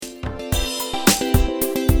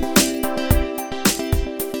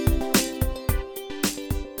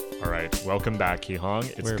Welcome back, Hihong.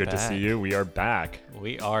 It's We're good to back. see you. We are back.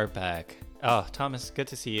 We are back. Oh, Thomas, good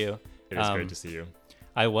to see you. It is great to see you.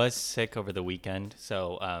 I was sick over the weekend,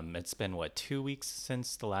 so it's been, 2 weeks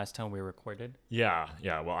since the last time we recorded? Yeah.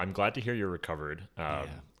 Well, I'm glad to hear you're recovered.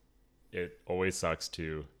 It always sucks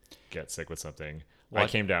to get sick with something. I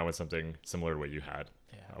came down with something similar to what you had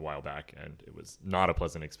a while back, and it was not a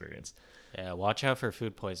pleasant experience. Yeah, watch out for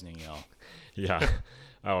food poisoning, y'all. Yeah.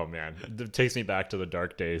 Oh, man. It takes me back to the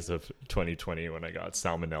dark days of 2020 when I got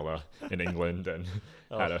salmonella in England and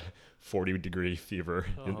had a 40-degree fever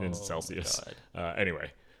in Celsius.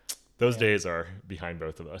 Anyway, those days are behind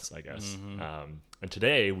both of us, I guess. And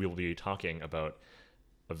today we will be talking about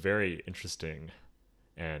a very interesting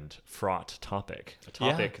and fraught topic. A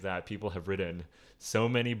topic that people have written so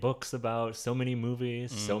many books about, so many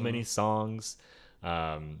movies, so many songs.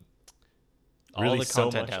 Really, the so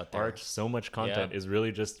content much out there. art, so much content is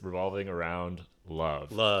really just revolving around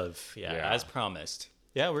love. Love, Yeah. as promised.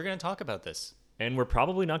 Yeah, we're going to talk about this. And we're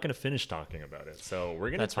probably not going to finish talking about it. So we're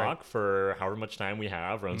going to That's talk right. for however much time we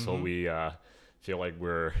have or until we feel like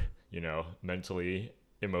we're, mentally,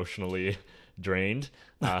 emotionally drained.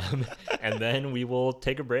 And then we will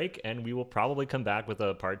take a break and we will probably come back with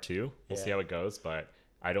a part 2. We'll see how it goes. But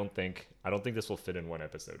I don't think this will fit in one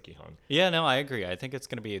episode, Kihong. Yeah, no, I agree. I think it's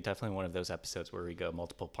going to be definitely one of those episodes where we go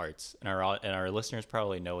multiple parts, and our listeners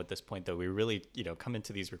probably know at this point that we really come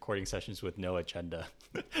into these recording sessions with no agenda.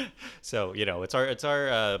 So it's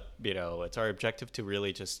our objective to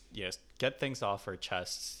really just get things off our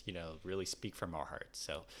chests, really speak from our hearts.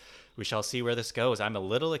 So we shall see where this goes. I'm a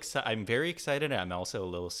little excited. I'm very excited. And I'm also a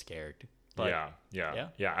little scared. But Yeah.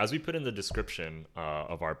 As we put in the description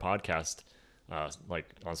of our podcast. Like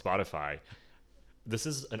on Spotify, this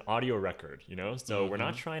is an audio record, so we're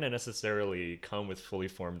not trying to necessarily come with fully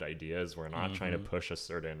formed ideas. We're not trying to push a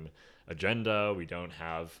certain agenda. We don't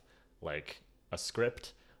have like a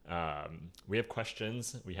script. We have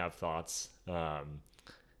questions, we have thoughts,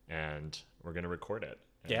 and we're going to record it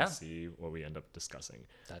and see what we end up discussing.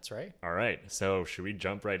 That's right. All right. So should we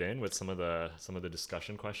jump right in with some of the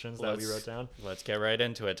discussion questions that we wrote down? Let's get right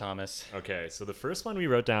into it, Thomas. Okay. So the first one we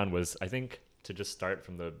wrote down was, I think, to just start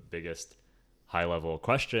from the biggest high-level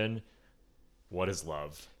question, what is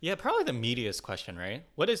love? Yeah, probably the meatiest question, right?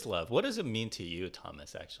 What is love? What does it mean to you,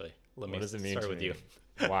 Thomas, actually? Let me What does it mean start to with me?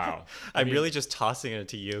 you. Wow. I'm really just tossing it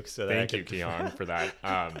to you so that Thank you, Keon, for that.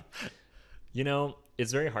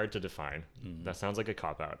 It's very hard to define. That sounds like a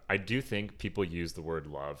cop-out. I do think people use the word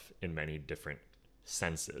love in many different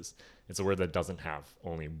senses. It's a word that doesn't have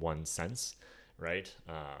only one sense, right?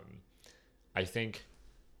 I think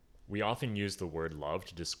we often use the word love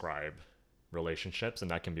to describe relationships, and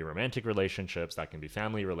that can be romantic relationships, that can be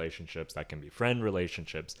family relationships, that can be friend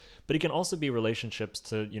relationships, but it can also be relationships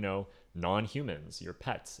to, non-humans, your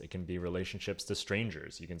pets. It can be relationships to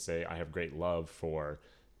strangers. You can say, I have great love for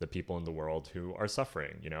the people in the world who are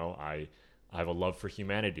suffering. I have a love for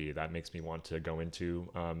humanity that makes me want to go into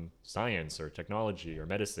science or technology or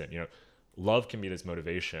medicine. Love can be this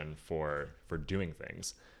motivation for doing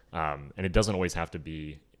things, and it doesn't always have to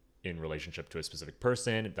be in relationship to a specific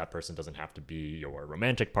person. That person doesn't have to be your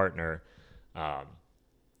romantic partner. But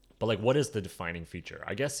like, what is the defining feature?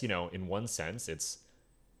 I guess, in one sense, it's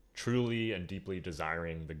truly and deeply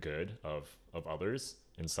desiring the good of others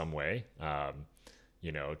in some way,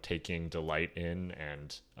 taking delight in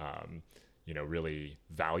and, really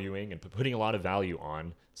valuing and putting a lot of value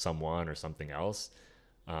on someone or something else.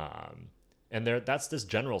 And that's this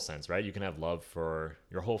general sense, right? You can have love for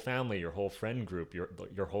your whole family, your whole friend group,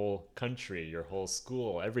 your whole country, your whole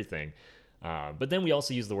school, everything. But then we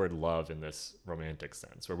also use the word love in this romantic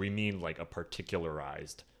sense, where we mean like a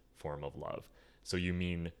particularized form of love. So you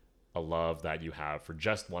mean a love that you have for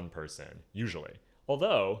just one person, usually.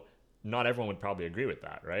 Although not everyone would probably agree with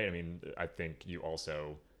that, right? I mean, I think you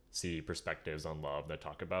also see perspectives on love that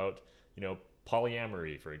talk about,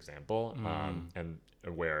 polyamory, for example, and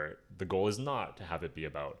where the goal is not to have it be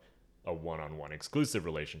about a one-on-one exclusive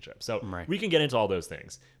relationship. So we can get into all those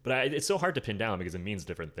things, but it's so hard to pin down because it means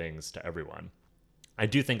different things to everyone. I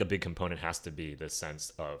do think a big component has to be this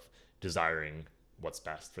sense of desiring what's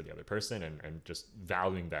best for the other person and just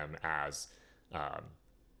valuing them as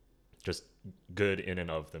just good in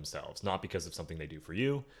and of themselves, not because of something they do for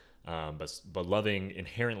you, but loving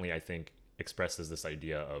inherently, I think, expresses this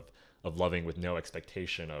idea of loving with no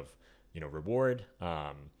expectation of reward,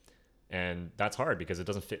 and that's hard because it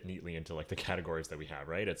doesn't fit neatly into like the categories that we have,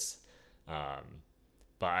 right? It's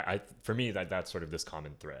but for me that's sort of this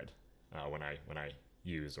common thread when I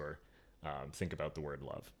use or think about the word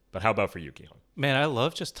love. But how about for you, Kihon? Man, I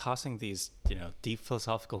love just tossing these, deep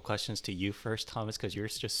philosophical questions to you first, Thomas, because you're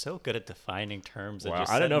just so good at defining terms. Well, and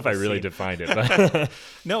just I don't know if setting I the really scene. defined it, but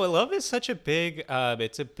No, love is such a big,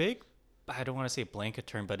 it's a big, I don't want to say blanket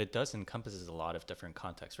term, but it does encompasses a lot of different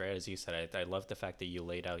contexts, right? As you said, I love the fact that you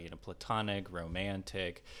laid out, platonic,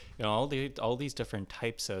 romantic, all these different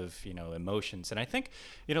types of, emotions. And I think,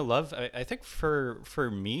 love, I think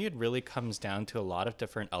for me, it really comes down to a lot of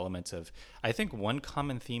different elements of, I think one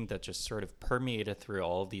common theme that just sort of permeated through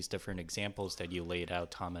all of these different examples that you laid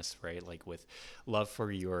out, Thomas, right? Like with love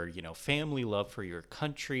for your, family, love for your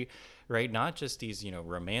country, right? Not just these,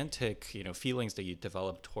 romantic, feelings that you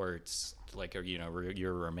develop towards like,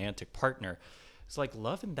 your romantic partner. It's like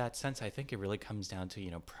love in that sense. I think it really comes down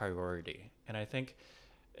to, priority. And I think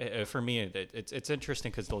for me, it's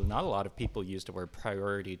interesting because not a lot of people use the word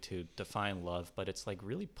priority to define love, but it's like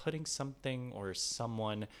really putting something or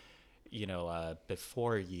someone,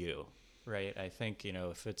 before you. Right. I think,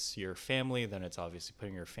 if it's your family, then it's obviously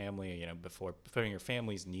putting your family, before putting your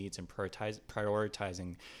family's needs and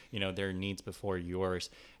prioritizing, their needs before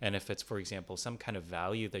yours. And if it's, for example, some kind of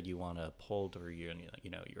value that you want to uphold or,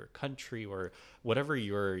 your country or whatever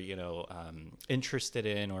you're, interested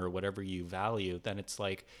in or whatever you value, then it's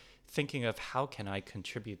like thinking of how can I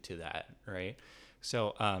contribute to that. Right.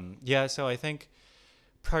 So, so I think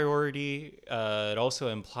priority, it also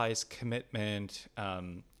implies commitment,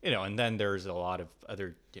 and then there's a lot of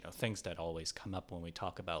other things that always come up when we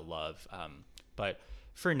talk about love, but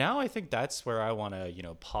for now I think that's where I want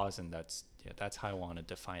to pause, and that's how I want to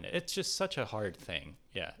define it. It's just such a hard thing.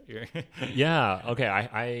 yeah, okay,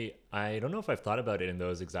 I don't know if I've thought about it in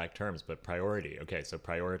those exact terms, but priority, okay, so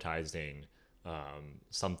prioritizing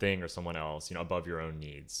something or someone else above your own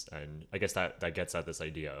needs. And I guess that gets at this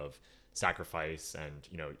idea of sacrifice, and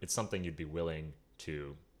it's something you'd be willing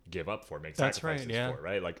to give up for, make That's sacrifices right, yeah. for,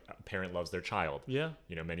 right? Like a parent loves their child. Yeah.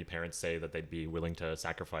 Many parents say that they'd be willing to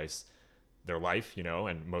sacrifice their life,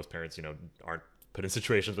 and most parents aren't put in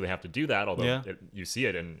situations where they have to do that, although Yeah. you see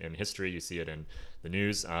it in history, you see it in the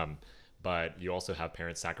news, but you also have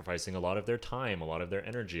parents sacrificing a lot of their time, a lot of their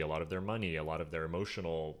energy, a lot of their money, a lot of their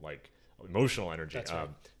emotional energy. That's right.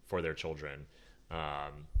 For their children.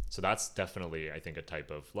 So that's definitely, I think, a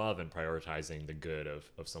type of love and prioritizing the good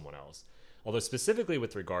of someone else. Although specifically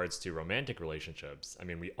with regards to romantic relationships, I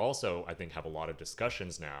mean, we also, I think, have a lot of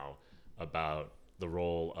discussions now about the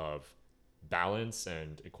role of balance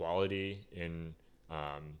and equality in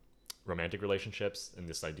romantic relationships, and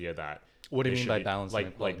this idea that What do you they mean should by be- balance and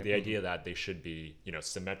like equality? the idea that they should be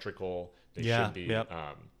symmetrical, they Yeah, should be yep.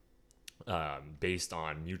 Based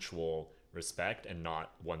on mutual respect and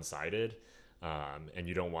not one-sided, and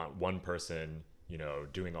you don't want one person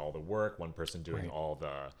doing all the work, one person doing Right. all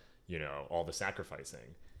the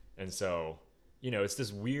sacrificing. And so it's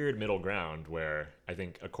this weird middle ground where I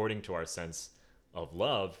think, according to our sense of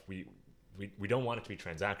love, we don't want it to be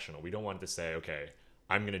transactional. We don't want it to say, okay,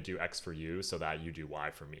 I'm going to do X for you so that you do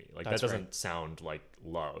Y for me. Like, That's that doesn't right. sound like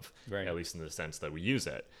love, Right. at least in the sense that we use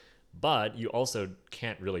it. But you also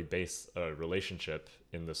can't really base a relationship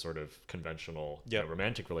in the sort of conventional Yep.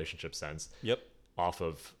 romantic relationship sense Yep. off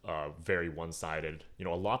of a very one-sided, a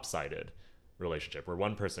lopsided relationship where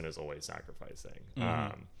one person is always sacrificing.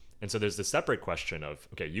 And so there's this separate question of,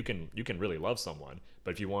 okay, you can really love someone,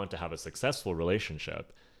 but if you want to have a successful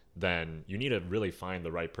relationship, then you need to really find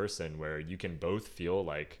the right person where you can both feel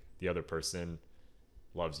like the other person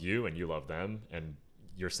loves you and you love them and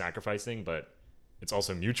you're sacrificing, but it's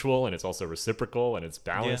also mutual and it's also reciprocal and it's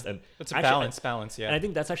balanced. Yeah. And It's a actually, balance. Yeah. and I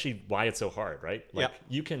think that's actually why it's so hard, right? Like, Yeah.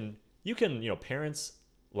 you can, parents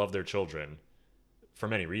love their children for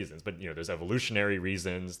many reasons, but there's evolutionary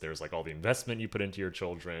reasons. There's like all the investment you put into your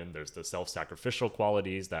children. There's the self-sacrificial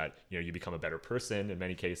qualities that, you become a better person in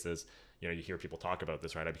many cases. You hear people talk about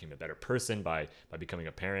this, right? I became a better person by becoming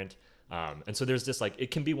a parent. And so there's this, like,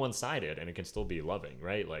 it can be one-sided and it can still be loving,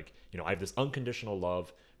 right? Like, I have this unconditional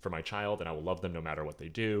love for my child and I will love them no matter what they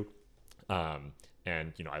do. And,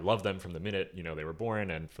 I love them from the minute, they were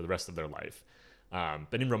born and for the rest of their life.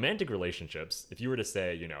 But in romantic relationships, if you were to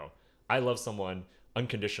say, I love someone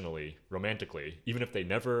unconditionally, romantically, even if they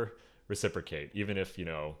never reciprocate, even if,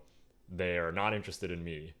 they are not interested in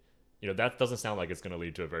me, that doesn't sound like it's going to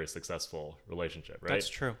lead to a very successful relationship, right? That's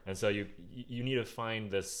true. And so you need to find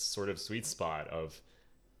this sort of sweet spot of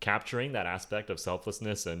capturing that aspect of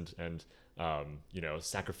selflessness and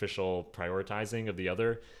sacrificial prioritizing of the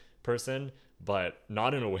other person, but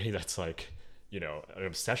not in a way that's like, an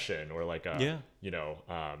obsession or like a,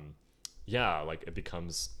 like it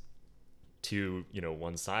becomes too,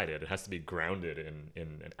 one-sided. It has to be grounded in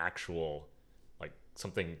an actual, like,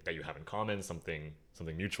 something that you have in common, something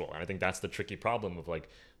mutual. And I think that's the tricky problem of like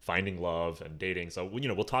finding love and dating. So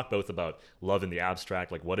we'll talk both about love in the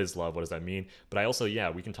abstract, like what is love, what does that mean, but I also,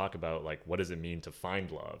 we can talk about like what does it mean to find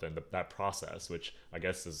love and that process, which I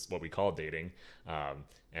guess is what we call dating,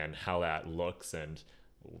 and how that looks and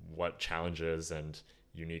what challenges and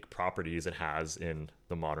unique properties it has in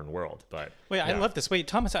the modern world. But I love this. Wait,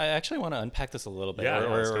 Thomas, I actually want to unpack this a little bit,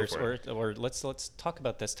 or let's talk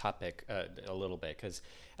about this topic a little bit, because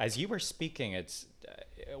as you were speaking, it's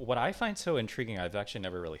what I find so intriguing. I've actually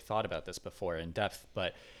never really thought about this before in depth,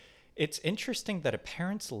 but it's interesting that a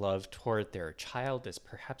parent's love toward their child is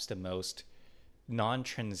perhaps the most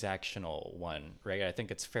non-transactional one, right? I think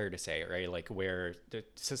it's fair to say, right? Like where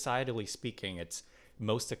societally speaking, it's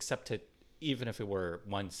most accepted even if it were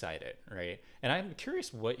one-sided, right? And I'm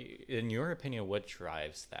curious, what, in your opinion, what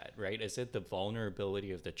drives that, right? Is it the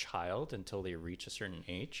vulnerability of the child until they reach a certain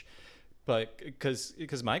age? But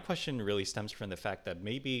because my question really stems from the fact that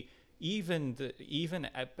maybe even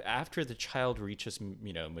after the child reaches,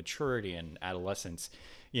 maturity and adolescence,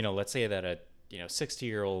 let's say that a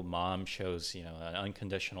 60-year-old mom shows, an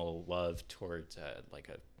unconditional love towards like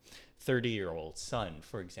a 30-year-old son,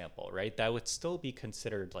 for example, right? That would still be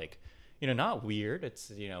considered like, not weird.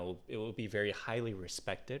 It's, it will be very highly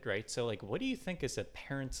respected, right? So like, what do you think is a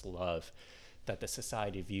parent's love that the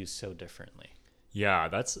society views so differently? Yeah,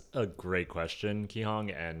 that's a great question,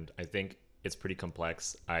 Kihong, and I think it's pretty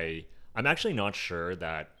complex. I'm actually not sure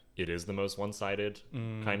that it is the most one-sided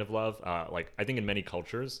kind of love. Like, I think in many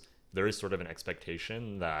cultures, there is sort of an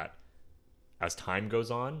expectation that as time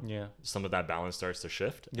goes on, some of that balance starts to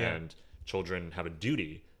shift, and children have a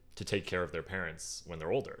duty to take care of their parents when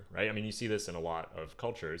they're older, right? I mean, you see this in a lot of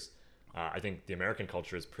cultures. I think the American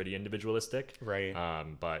culture is pretty individualistic, right?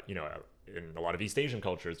 But in a lot of East Asian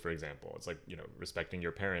cultures, for example, it's like respecting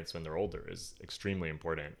your parents when they're older is extremely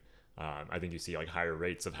important. I think you see like higher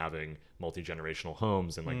rates of having multi-generational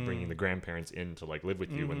homes and like bringing the grandparents in to like live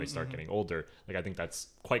with you when they start getting older. Like I think that's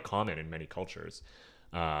quite common in many cultures.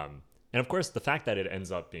 And of course, the fact that it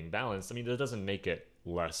ends up being balanced, I mean, that doesn't make it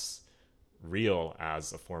less real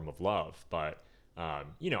as a form of love. But I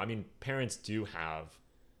mean, parents do have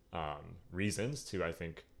reasons to, I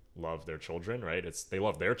think, love their children, right? They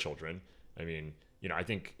love their children. I mean, I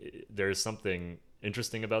think there's something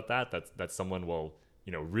interesting about that someone will,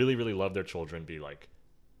 really, really love their children, be like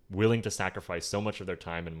willing to sacrifice so much of their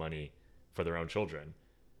time and money for their own children,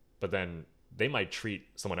 but then they might treat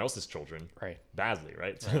someone else's children badly,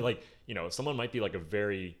 right? So like, someone might be like a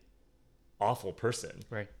very awful person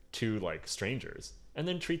to like strangers and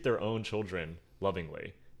then treat their own children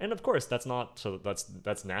lovingly. And of course, that's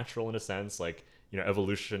natural in a sense. Like,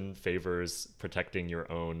 evolution favors protecting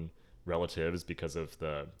your own relatives because of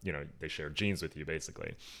they share genes with you,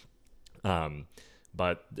 basically.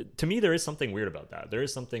 But to me, there is something weird about that. There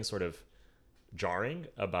is something sort of jarring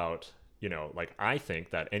about, like I think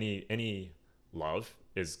that any love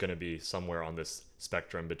is going to be somewhere on this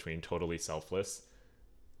spectrum between totally selfless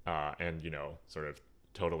and, sort of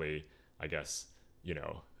totally, I guess,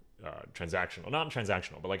 transactional, not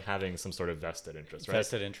transactional, but like having some sort of vested interest, right?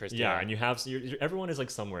 Vested interest. Yeah. And you have, everyone is like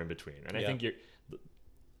somewhere in between. And I think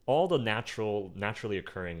all the naturally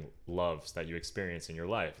occurring loves that you experience in your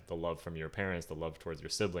life, the love from your parents, the love towards your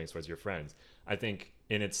siblings, towards your friends, I think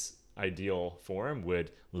in its ideal form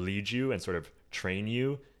would lead you and sort of train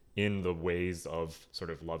you in the ways of sort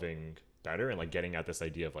of loving better and like getting at this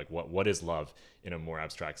idea of like what is love in a more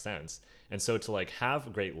abstract sense. And so to like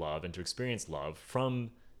have great love and to experience love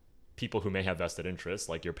from people who may have vested interests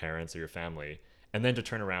like your parents or your family, and then to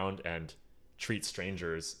turn around and treat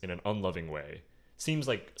strangers in an unloving way seems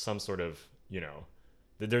like some sort of,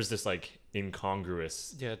 there's this like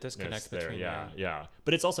incongruous disconnect there. Between yeah.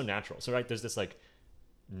 But it's also natural. So right, there's this like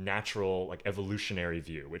natural like evolutionary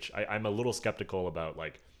view, which I'm a little skeptical about.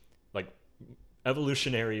 Like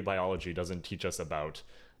evolutionary biology doesn't teach us about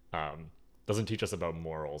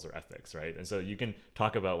morals or ethics, right? And so you can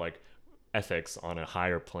talk about like ethics on a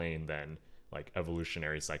higher plane than like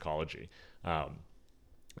evolutionary psychology.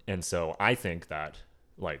 And so I think that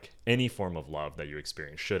like any form of love that you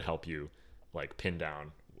experience should help you like pin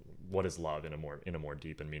down what is love in a more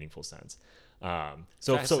deep and meaningful sense.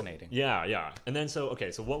 Fascinating. Yeah. And then so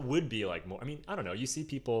what would be like more, I mean, I don't know, you see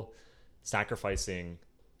people sacrificing,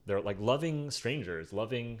 they're like loving strangers,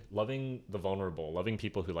 loving the vulnerable, loving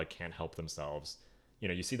people who like can't help themselves.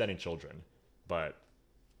 You see that in children, but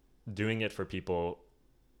doing it for people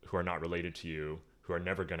who are not related to you, who are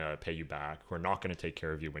never going to pay you back, who are not going to take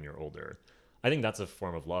care of you when you're older, I think that's a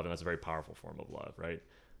form of love, and that's a very powerful form of love, right?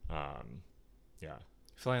 Yeah.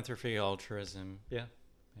 Philanthropy, altruism. Yeah.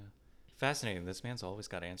 Fascinating. This man's always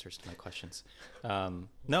got answers to my questions.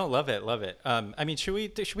 No, love it, love it. I mean, should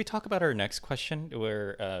we talk about our next question,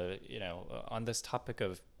 where on this topic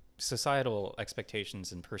of societal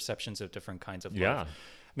expectations and perceptions of different kinds of love? Yeah.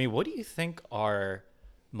 I mean, what do you think our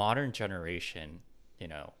modern generation,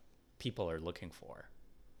 people are looking for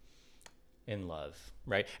in love,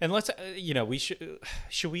 right? And let's,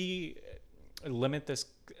 should we limit this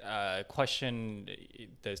question,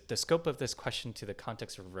 the scope of this question, to the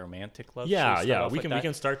context of romantic love? Yeah. We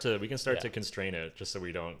can start to constrain it, just so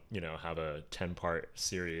we don't have a 10-part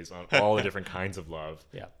series on all the different kinds of love.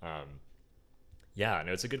 No,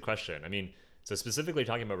 it's a good question. I mean, so specifically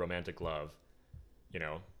talking about romantic love,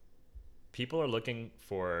 people are looking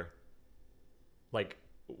for, like,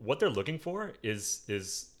 what they're looking for is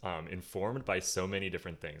informed by so many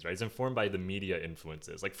different things, right? It's informed by the media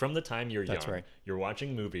influences. Like, from the time you're young, right. You're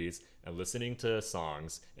watching movies and listening to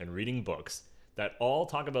songs and reading books that all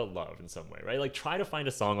talk about love in some way, right? Like, try to find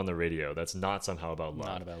a song on the radio that's not somehow about love.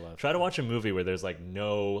 Not about love. Try to watch a movie where there's like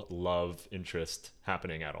no love interest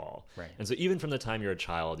happening at all. Right. And so even from the time you're a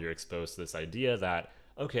child, you're exposed to this idea that,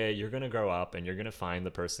 okay, you're going to grow up and you're going to find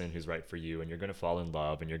the person who's right for you, and you're going to fall in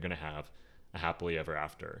love, and you're going to have a happily ever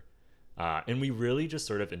after. And we really just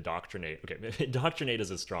sort of indoctrinate. Okay, indoctrinate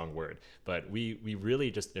is a strong word, but we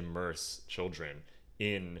really just immerse children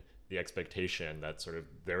in the expectation that sort of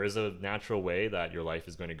there is a natural way that your life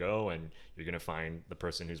is going to go, and you're going to find the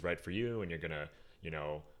person who's right for you, and you're going to,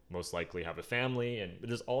 most likely have a family, and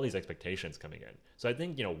there's all these expectations coming in. So I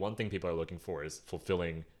think, one thing people are looking for is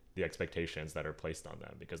fulfilling the expectations that are placed on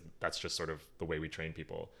them, because that's just sort of the way we train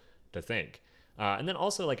people to think. And then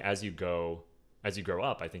also, like, as you grow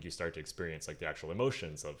up, I think you start to experience like the actual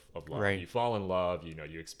emotions of love. Right. You fall in love,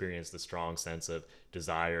 you experience the strong sense of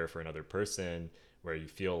desire for another person, where you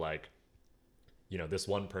feel like, this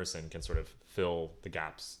one person can sort of fill the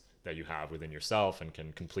gaps that you have within yourself and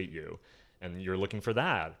can complete you. And you're looking for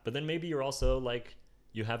that. But then maybe you're also like,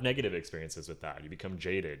 you have negative experiences with that. You become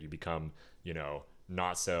jaded. You become,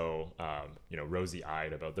 not so,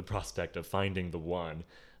 rosy-eyed about the prospect of finding the one.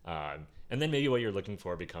 And then maybe what you're looking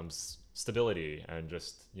for becomes stability and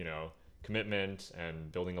just, commitment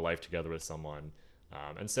and building a life together with someone.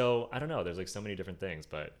 And so, I don't know, there's like so many different things,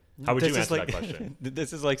 but how would you answer that question?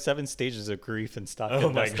 This is like 7 stages of grief and stock Oh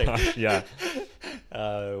investing. my gosh,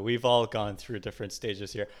 yeah. We've all gone through different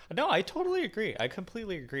stages here. No, I totally agree. I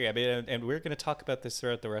completely agree. I mean, and we're going to talk about this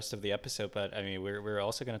throughout the rest of the episode, but I mean, we're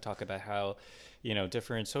also going to talk about how,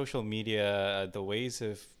 different social media, the ways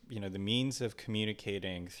of, the means of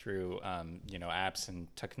communicating through, apps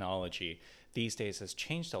and technology these days has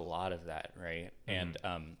changed a lot of that, right? Mm-hmm.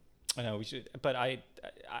 And I know we should, but I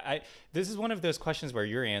this is one of those questions where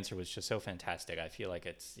your answer was just so fantastic. I feel like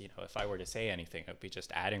it's, if I were to say anything, it would be just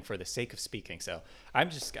adding for the sake of speaking. So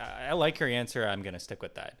I like your answer. I'm going to stick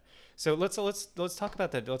with that. So let's talk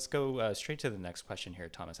about that. Let's go straight to the next question here,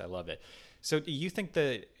 Thomas. I love it. So do you think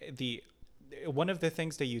the one of the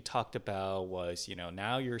things that you talked about was,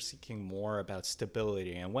 now you're seeking more about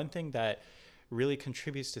stability, and one thing that really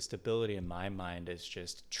contributes to stability in my mind is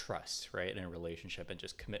just trust, right, in a relationship, and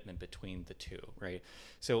just commitment between the two, right?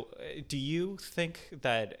 So do you think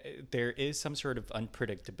that there is some sort of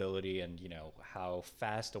unpredictability, and how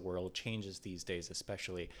fast the world changes these days,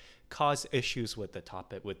 especially, cause issues with the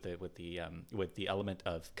topic, with the element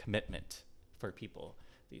of commitment for people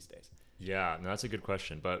these days? Yeah, no, that's a good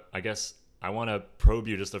question, but I guess I want to probe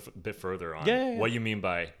you just a bit further on what you mean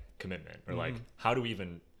by commitment, or like, how do we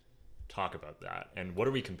even talk about that, and what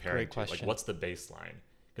are we comparing to? Like, what's the baseline?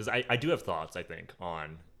 Because I do have thoughts, I think,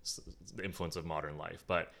 on the influence of modern life,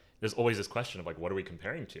 but there's always this question of like, what are we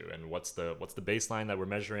comparing to, and what's the baseline that we're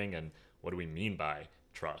measuring, and what do we mean by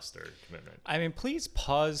trust or commitment? I mean, please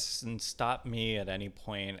pause and stop me at any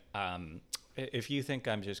point if you think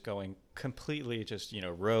I'm just going completely just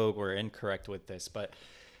rogue or incorrect with this, but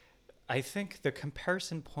I think the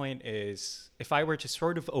comparison point is, if I were to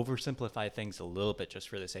sort of oversimplify things a little bit just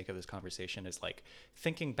for the sake of this conversation, is like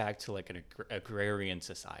thinking back to like an agrarian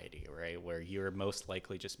society, right? Where you're most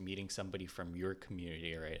likely just meeting somebody from your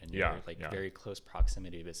community, right? And you're very close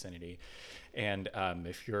proximity, vicinity. And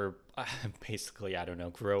if you're basically, I don't know,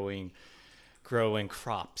 growing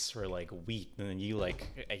crops or like wheat, and then you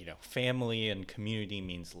family and community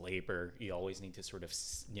means labor. You always need to sort of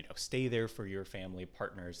stay there for your family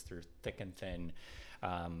partners through thick and thin,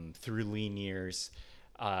 through lean years,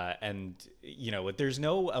 and there's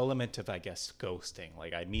no element of, I guess, ghosting.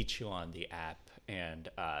 Like, I meet you on the app, and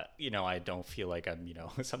I don't feel like I'm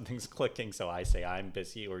something's clicking, so I say I'm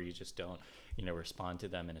busy, or you just don't respond to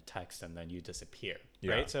them in a text, and then you disappear,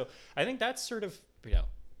 right? So I think that's sort of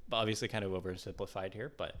obviously kind of oversimplified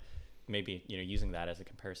here, but maybe, using that as a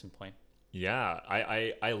comparison point. Yeah,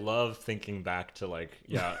 I love thinking back to like,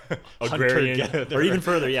 yeah, agrarian Hunter-gatherer. or even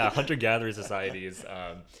further, yeah, hunter-gatherer societies.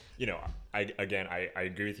 I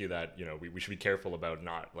agree with you that, we should be careful about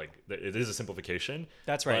not like, it is a simplification.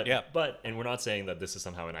 That's right, yeah. And we're not saying that this is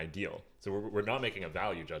somehow an ideal. So we're not making a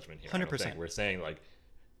value judgment here. 100%. We're saying like,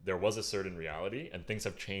 there was a certain reality and things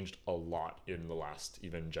have changed a lot in the last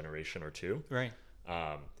even generation or two. Right.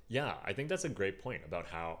 Yeah, I think that's a great point about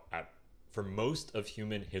how for most of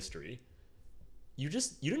human history, you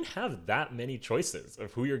didn't have that many choices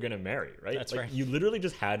of who you're going to marry, right? That's like, right. You literally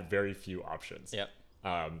just had very few options. Yep.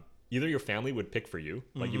 Either your family would pick for you,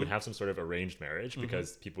 like you would have some sort of arranged marriage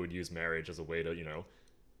because people would use marriage as a way to,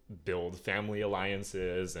 build family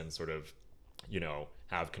alliances and sort of,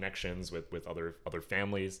 have connections with other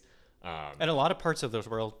families. And a lot of parts of the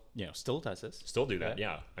world, still does this. Still do that,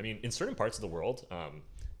 yeah. I mean, in certain parts of the world,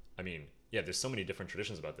 yeah, there's so many different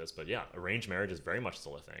traditions about this, but yeah, arranged marriage is very much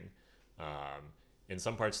still a thing. In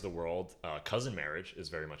some parts of the world, cousin marriage is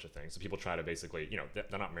very much a thing. So people try to basically, they're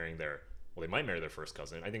not marrying they might marry their first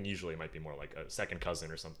cousin. I think usually it might be more like a second cousin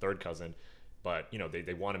or some third cousin, but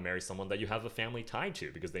they want to marry someone that you have a family tied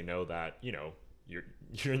to because they know that,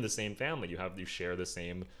 you're in the same family. You share the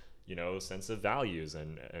same, sense of values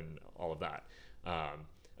and all of that.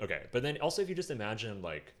 Okay. But then also if you just imagine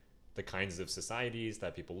like the kinds of societies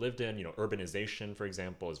that people lived in, urbanization, for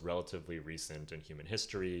example, is relatively recent in human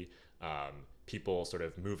history. People sort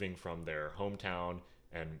of moving from their hometown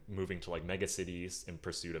and moving to like mega cities in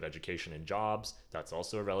pursuit of education and jobs. That's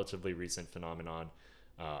also a relatively recent phenomenon.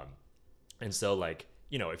 And so like,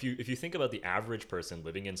 if you think about the average person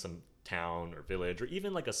living in some town or village or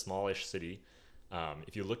even like a smallish city,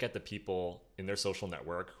 if you look at the people in their social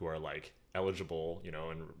network who are like eligible,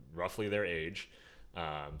 and roughly their age,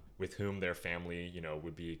 with whom their family,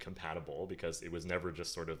 would be compatible because it was never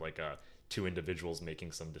just sort of like two individuals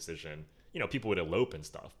making some decision. People would elope and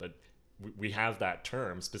stuff, but we have that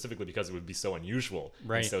term specifically because it would be so unusual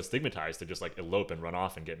and so stigmatized to just like elope and run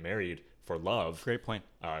off and get married for love. Great point.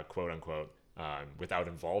 Quote unquote, without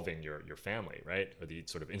involving your family, right? Or the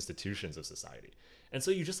sort of institutions of society. And so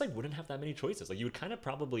you just like wouldn't have that many choices. Like you would kind of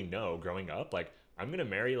probably know growing up, like I'm going to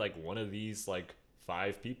marry like one of these like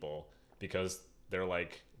 5 people because they're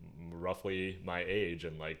like roughly my age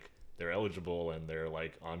and like they're eligible and they're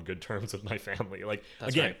like on good terms with my family. Like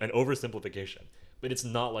That's again, right. an oversimplification, but it's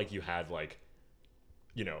not like you had like,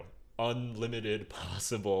 unlimited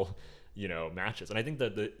possible, matches. And I think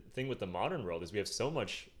that the thing with the modern world is we have so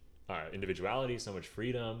much individuality, so much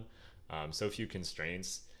freedom, so few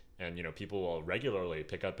constraints. And, people will regularly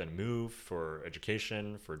pick up and move for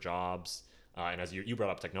education, for jobs. And as you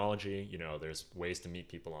brought up technology, there's ways to meet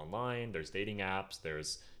people online. There's dating apps.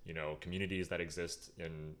 There's, communities that exist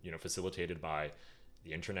in, facilitated by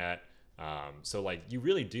the internet. So like you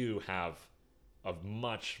really do have a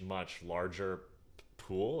much, much larger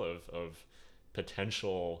pool of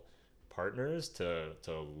potential partners to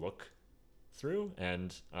look through.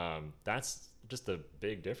 And that's just a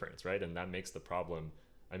big difference, right? And that makes the problem.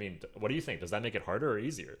 I mean, what do you think? Does that make it harder or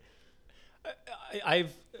easier?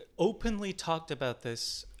 I've openly talked about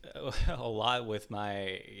this a lot with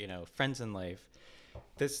my, friends in life.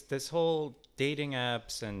 This whole dating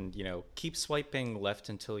apps and, keep swiping left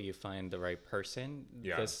until you find the right person.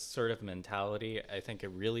 Yeah. This sort of mentality, I think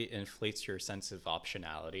it really inflates your sense of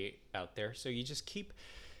optionality out there. So you just keep,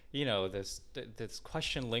 this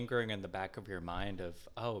question lingering in the back of your mind of,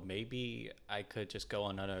 oh, maybe I could just go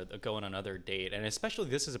on another date. And especially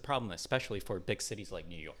this is a problem, especially for big cities like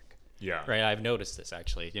New York. Yeah. Right. I've noticed this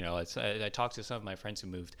actually. I talked to some of my friends who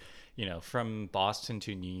moved, from Boston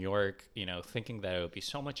to New York, thinking that it would be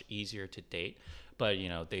so much easier to date. But,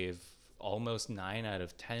 they've almost 9 out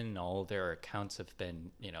of 10, all their accounts have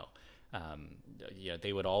been,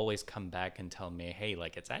 they would always come back and tell me, hey,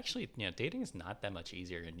 like it's actually, dating is not that much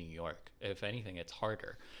easier in New York. If anything, it's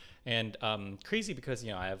harder. And crazy because,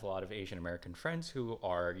 I have a lot of Asian American friends who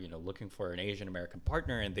are, looking for an Asian American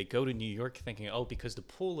partner, and they go to New York thinking, oh, because the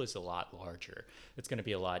pool is a lot larger, it's going to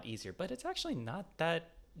be a lot easier. But it's actually not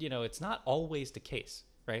that, it's not always the case,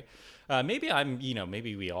 right? Maybe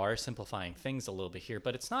we are simplifying things a little bit here,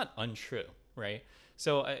 but it's not untrue, right?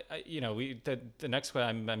 So the next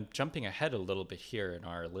one, I'm jumping ahead a little bit here in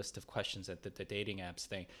our list of questions at the dating apps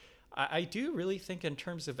thing. I do really think in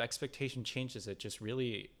terms of expectation changes, it just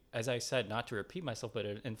really, as I said, not to repeat myself, but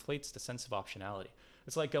it inflates the sense of optionality.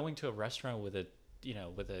 It's like going to a restaurant with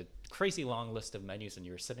a crazy long list of menus and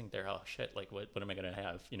you're sitting there, oh shit, like what am I going to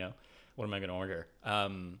have? What am I going to order?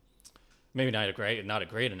 Maybe not a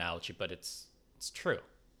great analogy, but it's true.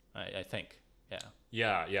 I think. Yeah.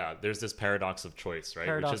 Yeah. There's this paradox of choice, right?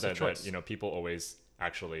 Paradox Which is of that, choice. you know, people always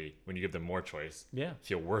actually, when you give them more choice, Yeah.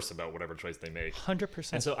 feel worse about whatever choice they make.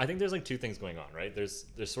 100%. And so I think there's like two things going on, right? There's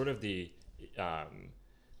sort of um,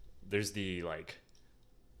 there's the like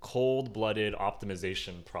cold-blooded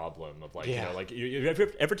optimization problem of like, you know, like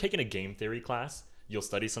you've ever taken a game theory class, you'll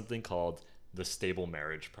study something called the stable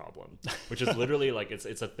marriage problem, which is literally like it's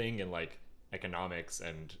a thing in like economics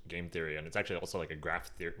and game theory, and it's actually also like a graph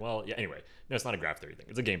theory. Well, yeah, anyway, no, it's not a graph theory thing,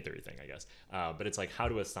 it's a game theory thing, I guess. But it's like how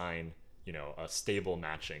to assign, you know, a stable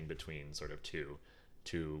matching between sort of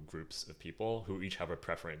two groups of people who each have a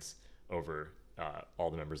preference over all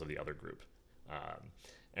the members of the other group.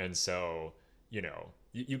 And so, you know,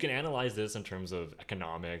 you can analyze this in terms of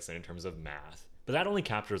economics and in terms of math, but that only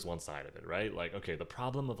captures one side of it, right? Like, okay, the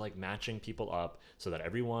problem of like matching people up so that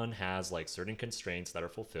everyone has like certain constraints that are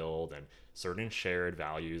fulfilled and certain shared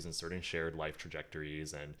values and certain shared life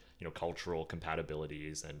trajectories and, you know, cultural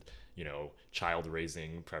compatibilities and, you know, child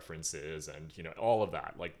raising preferences and, you know, all of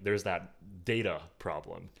that. Like there's that data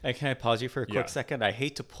problem. And can I pause you for a quick Yeah. second? I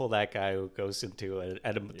hate to pull that guy who goes into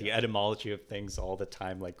the etymology of things all the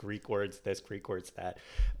time, like Greek words this, Greek words that.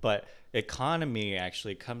 But economy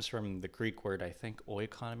actually comes from the Greek word, I think,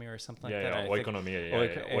 oikonomy or something like that. Oikonomia.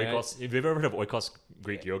 Oikos. If you've ever heard of oikos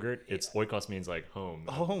Greek yogurt, it's oikos means like home.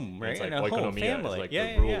 Home, And right? it's like And a home, oikonomia family. is like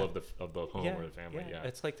Yeah, the rule yeah. of the home or the family. Yeah.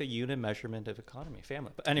 It's like the unit measurement of economy,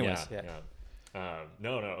 family. But anyways, No.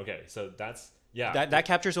 Okay. So that's That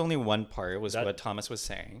captures only one part, was That- what Thomas was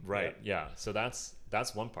saying. Right. Yeah. So that's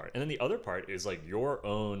one part, and then the other part is like your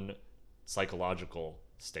own psychological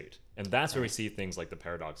state, and that's where we see things like the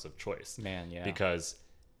paradox of choice. Man, yeah. Because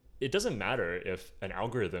it doesn't matter if an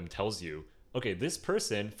algorithm tells you, okay, this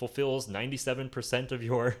person fulfills 97% of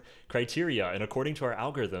your criteria, and according to our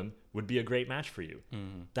algorithm, would be a great match for you.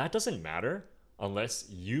 That doesn't matter unless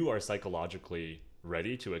you are psychologically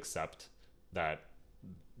ready to accept that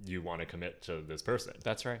you want to commit to this person.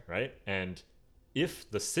 That's right. Right? And if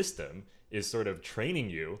the system is sort of training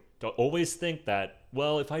you to always think that,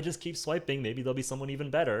 well, if I just keep swiping, maybe there'll be someone even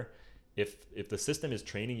better. If the system is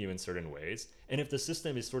training you in certain ways, and if the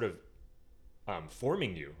system is sort of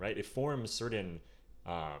forming you, right? It forms certain,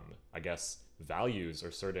 I guess, values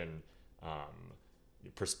or certain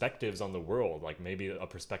perspectives on the world, like maybe a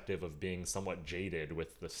perspective of being somewhat jaded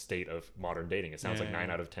with the state of modern dating. It sounds like 9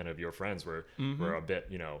 out of 10 of your friends were a bit,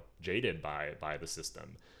 you know, jaded by the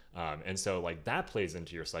system. And so like that plays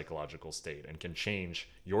into your psychological state and can change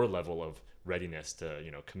your level of readiness to, you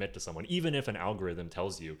know, commit to someone, even if an algorithm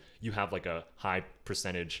tells you you have like a high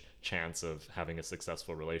percentage chance of having a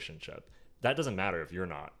successful relationship. That doesn't matter if you're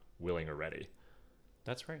not willing or ready.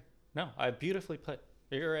 That's right. No, I beautifully put.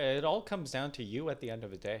 It all comes down to you at the end of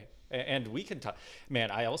the day. And we can talk.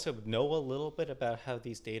 Man, I also know a little bit about how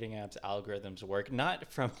these dating apps algorithms work, not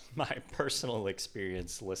from my personal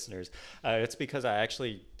experience, listeners. It's because I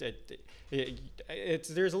actually,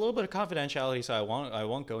 there's a little bit of confidentiality, so I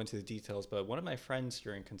won't go into the details. But one of my friends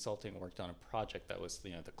during consulting worked on a project that was,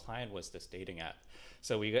 you know, the client was this dating app.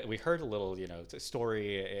 So we heard a little, you know,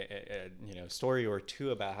 story or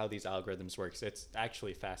two about how these algorithms work. So it's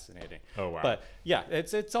actually fascinating. Oh wow! But yeah,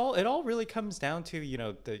 it all really comes down to, you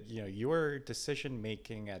know, your decision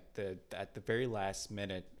making at the very last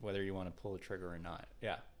minute, whether you want to pull the trigger or not.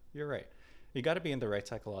 Yeah, you're right. You got to be in the right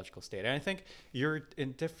psychological state, and I think you're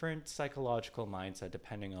in different psychological mindset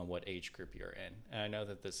depending on what age group you're in. And I know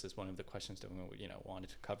that this is one of the questions that we, you know, wanted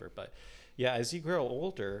to cover, but yeah, as you grow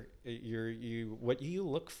older, what you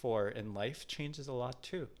look for in life changes a lot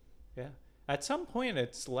too. Yeah. At some point,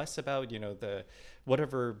 it's less about, you know, the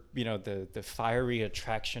fiery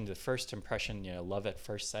attraction, the first impression, you know, love at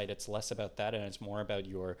first sight. It's less about that, and it's more about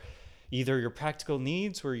either your practical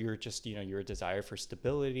needs or your just, you know, your desire for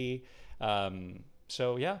stability.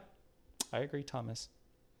 So yeah, I agree, Thomas.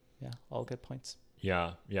 Yeah, all good points.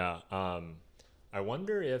 Yeah. I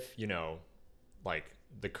wonder if, you know, like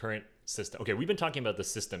the current system. Okay, we've been talking about the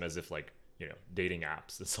system as if like, you know, dating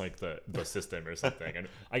apps, it's like the system or something. And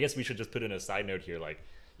I guess we should just put in a side note here, like,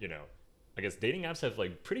 you know, I guess dating apps have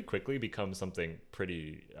like pretty quickly become something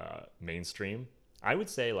pretty mainstream. I would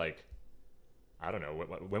say like, I don't know,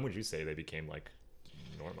 when would you say they became like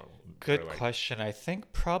normal? Good like, question. I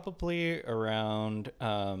think probably around,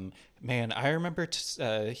 I remember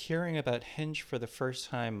hearing about Hinge for the first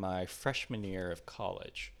time my freshman year of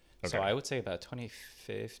college. So Okay. I would say about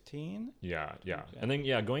 2015. Yeah, yeah. And then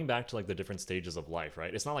yeah, going back to like the different stages of life,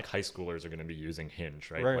 right? It's not like high schoolers are going to be using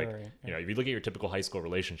Hinge, right? Right, Like, right, you know, if you look at your typical high school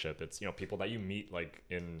relationship, it's, you know, people that you meet like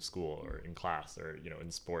in school or in class or, you know,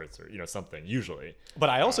 in sports or, you know, something usually.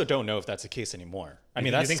 But I also don't know if that's the case anymore. I mean,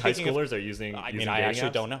 You that's think high speaking of- schoolers are using I using mean, I dating actually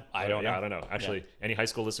apps? don't know. I don't know. Yeah, I don't know. Actually, any high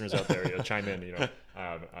school listeners out there, you know, chime in, you know.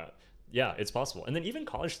 Yeah, it's possible. And then even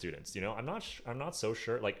college students, you know, I'm not so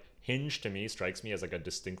sure. Like Hinge to me strikes me as like a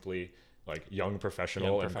distinctly like young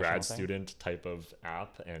professional and grad thing. student type of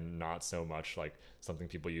app, and not so much like something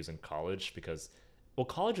people use in college, because well,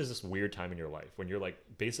 college is this weird time in your life when you're like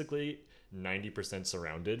basically 90%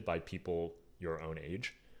 surrounded by people your own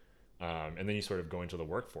age. And then you sort of go into the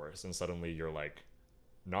workforce and suddenly you're like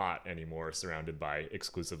not anymore surrounded by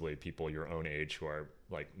exclusively people your own age who are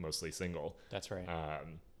like mostly single. That's right.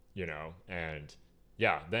 You know, and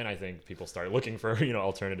yeah, then I think people start looking for, you know,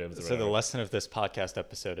 alternatives. Or So the whatever. lesson of this podcast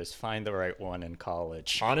episode is find the right one in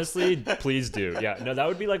college. Honestly, please do. Yeah, no, that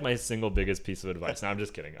would be like my single biggest piece of advice. No, I'm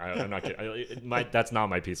just kidding. I'm not kidding. That's not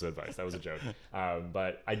my piece of advice. That was a joke.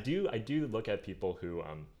 But I do look at people who,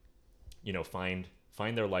 you know, find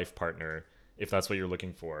their life partner, if that's what you're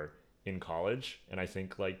looking for, in college. And I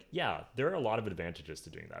think like, yeah, there are a lot of advantages to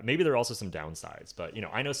doing that. Maybe there are also some downsides, but you know,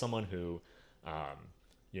 I know someone who,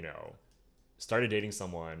 you know, started dating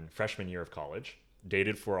someone freshman year of college,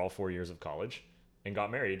 dated for all 4 years of college, and got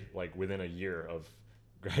married like within a year of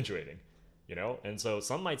graduating, you know? And so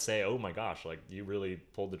some might say, oh my gosh, like you really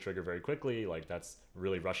pulled the trigger very quickly. Like that's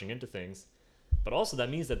really rushing into things. But also that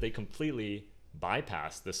means that they completely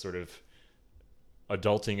bypass this sort of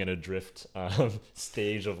adulting and adrift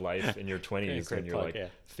stage of life in your 20s when you're like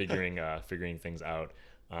figuring things out.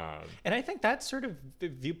 And I think that sort of the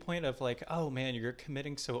viewpoint of like, oh man, you're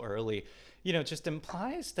committing so early, you know, just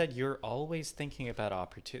implies that you're always thinking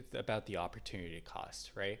about the opportunity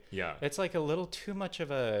cost, right? Yeah. It's like a little too much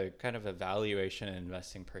of a kind of evaluation and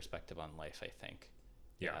investing perspective on life, I think.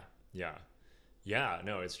 Yeah,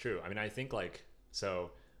 no, it's true. I mean, I think like,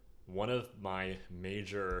 so one of my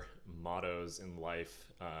major mottos in life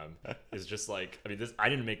is just like, I mean, this, I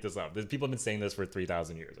didn't make this up. People have been saying this for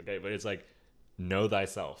 3,000 years. Okay. But it's like, know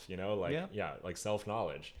thyself, you know, like, like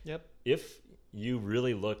self-knowledge. Yep. If you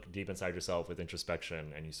really look deep inside yourself with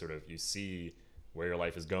introspection and you see where your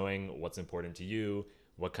life is going, what's important to you,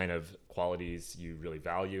 what kind of qualities you really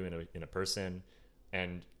value in a person,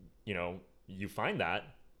 and, you know, you find that,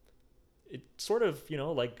 it sort of, you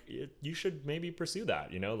know, like you should maybe pursue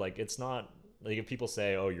that, you know, like it's not like if people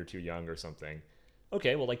say, oh, you're too young or something.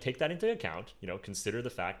 Okay, well, like take that into account, you know, consider the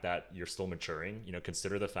fact that you're still maturing, you know,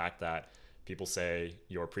 consider the fact that people say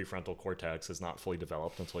your prefrontal cortex is not fully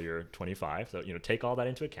developed until you're 25. So, you know, take all that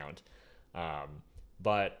into account.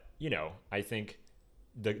 But, you know, I think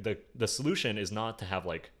the solution is not to have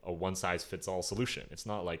like a one size fits all solution. It's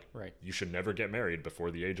not like you should never get married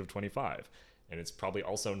before the age of 25. And it's probably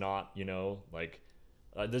also not, you know, like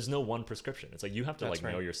there's no one prescription. It's like you have to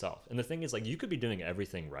know yourself. And the thing is, like, you could be doing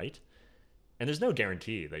everything right, and there's no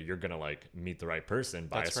guarantee that you're gonna like meet the right person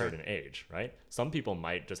by a certain age, right? Some people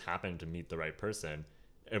might just happen to meet the right person.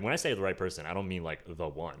 And when I say the right person, I don't mean like the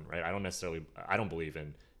one, right? I don't believe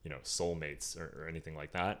in, you know, soulmates or anything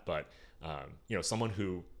like that. But you know, someone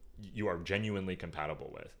who you are genuinely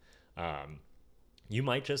compatible with. You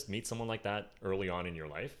might just meet someone like that early on in your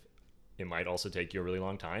life. It might also take you a really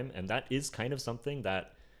long time, and that is kind of something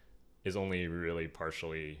that is only really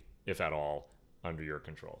partially, if at all, under your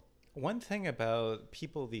control. One thing about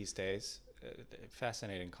people these days,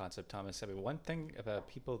 fascinating concept, Thomas. I mean, one thing about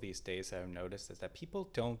people these days that I've noticed is that people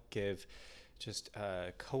don't give just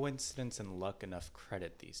coincidence and luck enough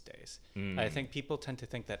credit these days. I think people tend to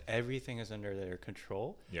think that everything is under their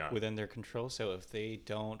control, within their control. So if they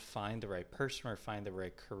don't find the right person or find the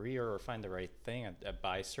right career or find the right thing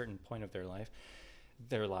by a certain point of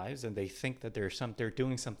their lives, and they think that they're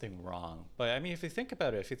doing something wrong. But I mean, if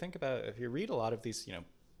you read a lot of these, you know,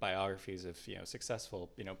 biographies of, you know, successful,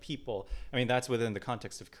 you know, people, I mean, that's within the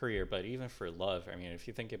context of career, but even for love, I mean, if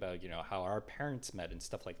you think about, you know, how our parents met and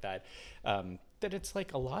stuff like that, that it's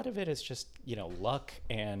like a lot of it is just, you know, luck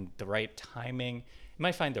and the right timing. You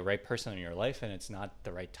might find the right person in your life and it's not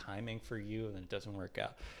the right timing for you and it doesn't work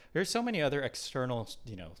out. There's so many other external,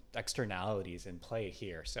 you know, externalities in play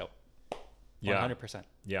here. So 100%.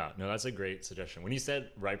 Yeah, no, that's a great suggestion. When you said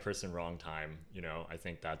right person, wrong time, you know, I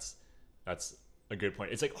think that's a good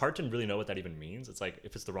point. It's like hard to really know what that even means. It's like,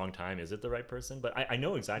 if it's the wrong time, is it the right person? But I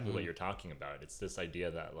know exactly what you're talking about. It's this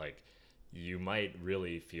idea that like you might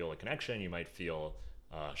really feel a connection. You might feel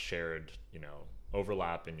shared, you know,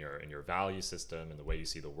 overlap in your value system and the way you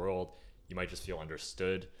see the world. You might just feel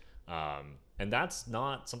understood. And that's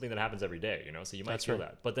not something that happens every day, you know, so you might That's feel right.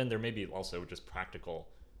 that, but then there may be also just practical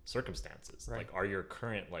circumstances. Right. Like, are your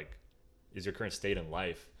current, like, is your current state in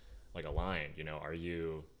life like aligned, you know, are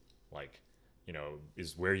you like, you know,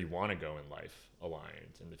 is where you want to go in life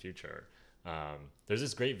aligned in the future? There's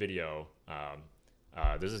this great video.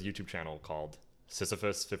 There's this YouTube channel called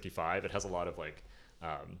Sisyphus 55. It has a lot of like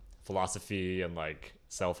philosophy and like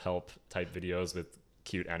self-help type videos with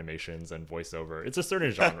cute animations and voiceover. It's a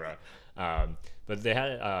certain genre. But they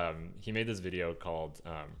had he made this video called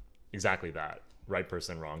exactly that, right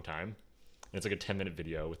person, wrong time. And it's like a 10-minute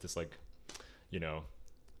video with this like, you know,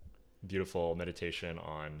 beautiful meditation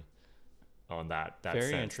on that Very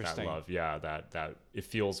sense, interesting. that love. Yeah, that it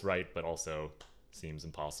feels right, but also seems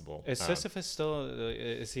impossible. Is Sisyphus still?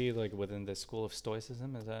 Is he like within the school of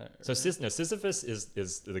Stoicism? Is that So Sisyphus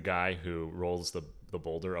is the guy who rolls the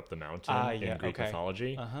boulder up the mountain yeah, in Greek okay.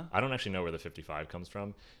 mythology. Uh-huh. I don't actually know where the 55 comes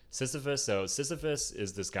from. Sisyphus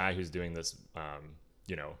is this guy who's doing this,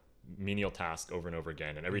 you know, menial task over and over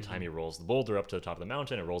again, and every time he rolls the boulder up to the top of the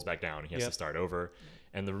mountain, it rolls back down, and he has to start over.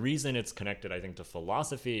 And the reason it's connected, I think, to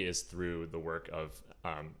philosophy is through the work of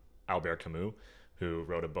Albert Camus, who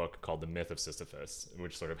wrote a book called The Myth of Sisyphus,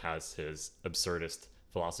 which sort of has his absurdist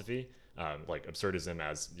philosophy, like absurdism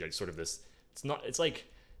as, you know, sort of this. It's like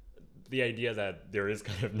the idea that there is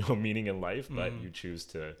kind of no meaning in life, but you choose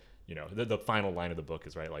to, you know, the final line of the book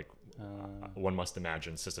is, right, like one must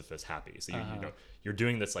imagine Sisyphus happy. So you know, you're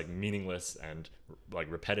doing this like meaningless and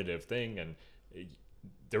like repetitive thing, and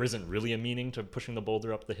there isn't really a meaning to pushing the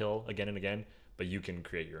boulder up the hill again and again, but you can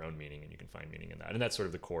create your own meaning, and you can find meaning in that. And that's sort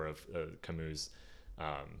of the core of Camus'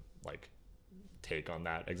 like take on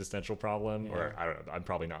that existential problem. Or I don't know, I'm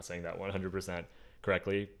probably not saying that 100%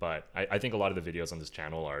 correctly, but I think a lot of the videos on this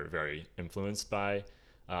channel are very influenced by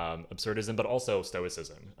absurdism, but also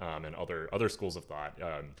Stoicism and other schools of thought.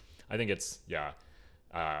 I think it's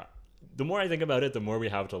the more I think about it, the more we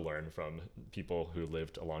have to learn from people who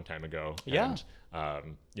lived a long time ago. Yeah.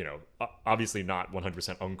 And, you know, obviously not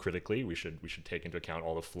 100% uncritically. We should take into account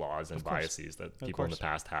all the flaws and biases that people in the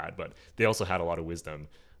past had, but they also had a lot of wisdom.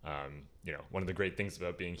 You know, one of the great things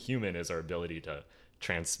about being human is our ability to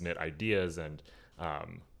transmit ideas and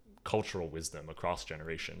cultural wisdom across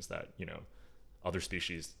generations that, you know, other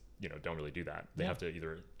species, you know, don't really do that. They have to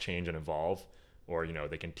either change and evolve, or, you know,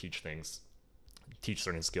 they can teach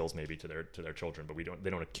certain skills maybe to their children, but they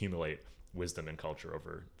don't accumulate wisdom and culture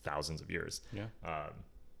over thousands of years.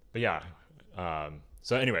 But yeah,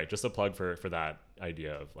 so anyway, just a plug for that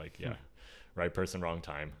idea of like, right person, wrong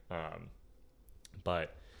time.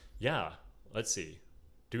 But yeah, let's see,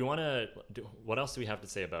 do we want to what else do we have to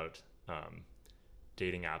say about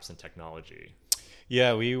dating apps and technology?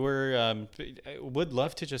 Yeah, we were would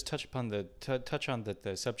love to just touch upon touch on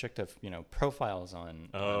the subject of, you know, profiles on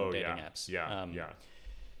dating apps.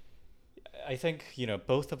 I think, you know,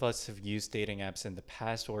 both of us have used dating apps in the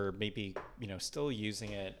past, or maybe, you know, still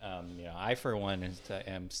using it. You know, I for one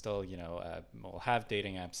am still, you know, will have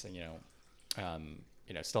dating apps, and, you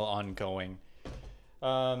know, still ongoing.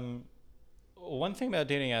 One thing about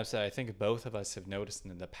dating apps that I think both of us have noticed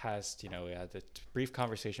in the past, you know, we had the brief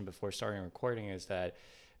conversation before starting recording, is that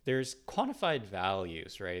there's quantified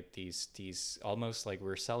values, right? These almost like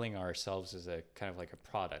we're selling ourselves as a kind of like a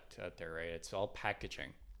product out there, right? It's all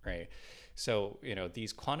packaging, right? So, you know,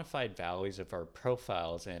 these quantified values of our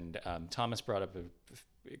profiles, and Thomas brought up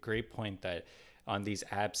a great point that on these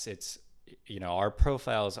apps, it's, you know, our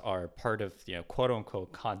profiles are part of, you know, quote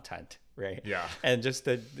unquote content, right? Yeah. And just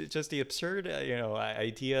the absurd, you know,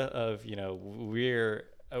 idea of, you know, we're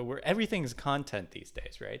everything's content these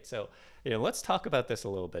days, right? So, you know, let's talk about this a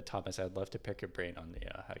little bit, Thomas. I'd love to pick your brain on the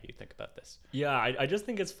how you think about this. Yeah, I just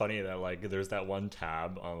think it's funny that like there's that one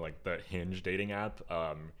tab on like the Hinge dating app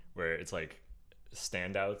where it's like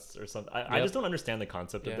standouts or something. I just don't understand the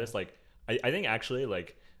concept of this. Like, I think actually,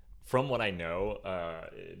 like, from what I know,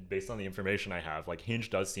 based on the information I have, like Hinge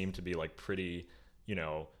does seem to be like pretty, you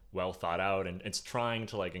know, well thought out, and it's trying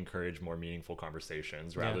to like encourage more meaningful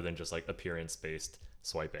conversations rather than just like appearance based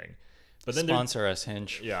swiping. But then sponsor us,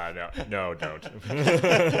 Hinge. Yeah, no, don't.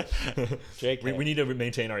 JK. we need to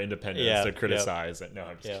maintain our independence to criticize it. No,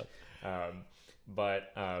 I'm just kidding.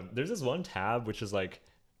 But there's this one tab which is like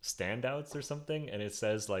standouts or something, and it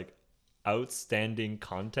says like outstanding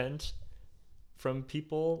content from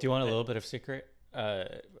people. Do you want a little bit of secret?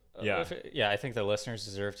 I think the listeners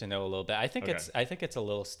deserve to know a little bit. I think it's a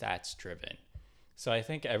little stats driven. So I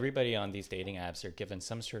think everybody on these dating apps are given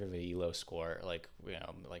some sort of a ELO score, like, you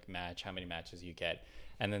know, like match, how many matches you get,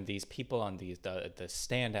 and then these people on the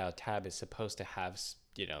standout tab is supposed to have,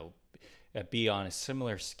 you know, be on a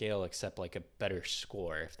similar scale, except like a better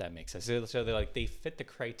score, if that makes sense. So they're like, they fit the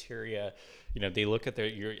criteria, they look at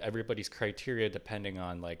everybody's criteria depending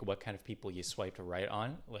on like what kind of people you swiped right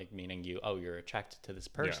on, like meaning you're attracted to this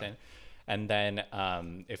person. Yeah. And then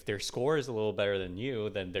if their score is a little better than you,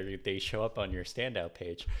 then they show up on your standout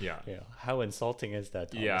page. Yeah. How insulting is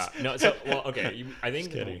that, Thomas? Yeah. No. So, well, okay. I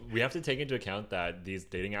think we have to take into account that these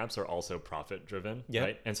dating apps are also profit driven,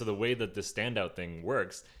 right? And so the way that the standout thing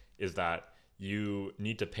works is that you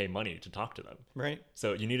need to pay money to talk to them. Right.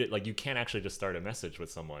 So you need it, like, you can't actually just start a message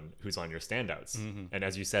with someone who's on your standouts. Mm-hmm. And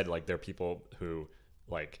as you said, like, there are people who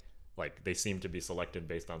like they seem to be selected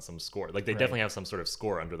based on some score. Like they definitely have some sort of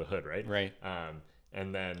score under the hood, right? Right.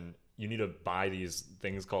 And then you need to buy these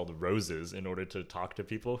things called roses in order to talk to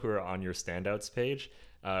people who are on your standouts page,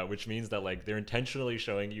 which means that like they're intentionally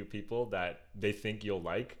showing you people that they think you'll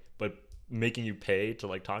like, but making you pay to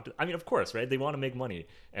like talk to. I mean, of course, right? They want to make money,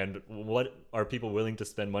 and what are people willing to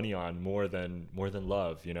spend money on more than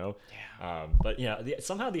love? Yeah. But yeah,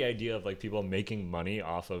 somehow the idea of like people making money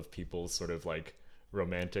off of people's sort of like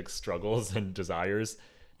romantic struggles and desires,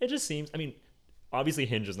 it just seems, I mean, obviously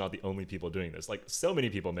Hinge is not the only people doing this. Like so many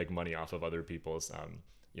people make money off of other people's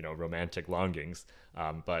romantic longings,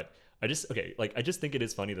 but I just think it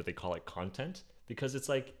is funny that they call it content, because it's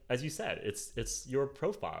like, as you said, it's your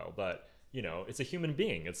profile, but it's a human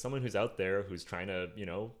being. It's someone who's out there who's trying to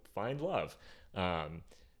find love,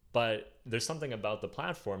 but there's something about the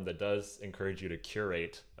platform that does encourage you to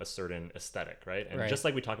curate a certain aesthetic, right? And just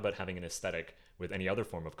like we talk about having an aesthetic with any other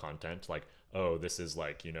form of content, like, oh, this is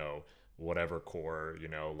like, whatever core,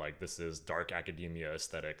 like this is dark academia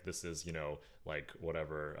aesthetic. This is, like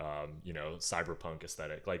whatever, cyberpunk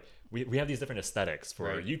aesthetic. Like we have these different aesthetics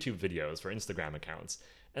for YouTube videos, for Instagram accounts.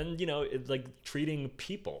 And, it's like treating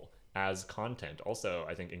people as content also,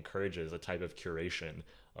 I think, encourages a type of curation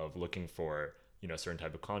of looking for, a certain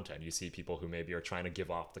type of content. You see people who maybe are trying to give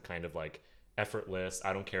off the kind of like effortless,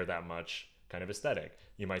 I don't care that much kind of aesthetic.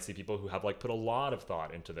 You might see people who have like put a lot of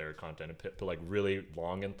thought into their content and put like really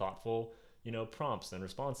long and thoughtful, prompts and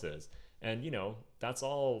responses. And, that's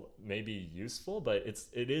all maybe useful, but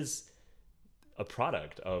it is a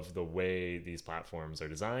product of the way these platforms are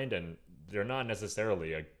designed, and they're not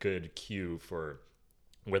necessarily a good cue for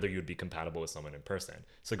whether you'd be compatible with someone in person.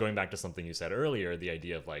 So going back to something you said earlier, the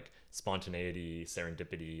idea of like spontaneity,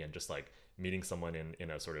 serendipity, and just like meeting someone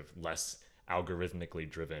in a sort of less algorithmically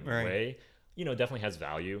driven way, definitely has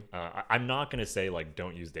value. I'm not going to say like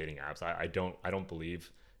don't use dating apps. I don't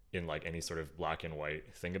believe in like any sort of black and white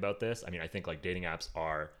thing about this. I mean, I think like dating apps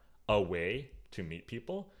are a way to meet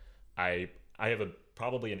people. I have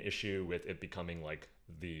probably an issue with it becoming like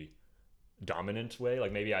the dominant way.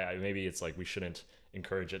 Like maybe it's like we shouldn't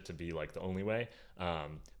encourage it to be like the only way,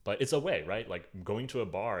 but it's a way, right? Like going to a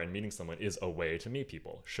bar and meeting someone is a way to meet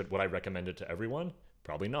people. Would I recommend it to everyone?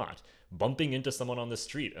 Probably not. Bumping into someone on the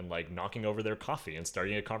street and like knocking over their coffee and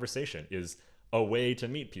starting a conversation is a way to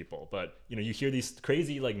meet people. But you hear these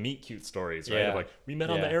crazy like meet cute stories, right? Of like, we met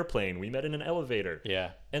on the airplane, we met in an elevator,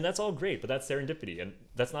 and that's all great, but that's serendipity, and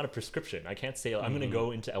that's not a prescription. I can't say I'm gonna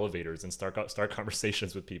go into elevators and start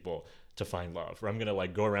conversations with people to find love, or I'm gonna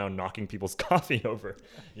like go around knocking people's coffee over.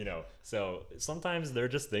 So sometimes they're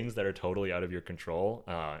just things that are totally out of your control,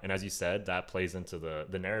 and as you said, that plays into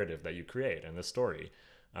the narrative that you create and the story,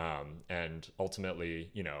 and ultimately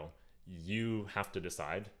you have to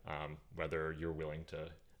decide whether you're willing to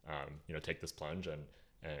take this plunge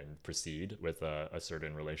and proceed with a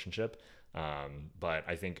certain relationship, but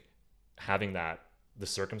I think having the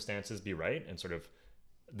circumstances be right, and sort of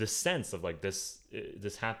the sense of like this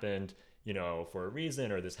happened for a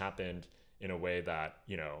reason, or this happened in a way that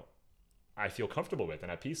I feel comfortable with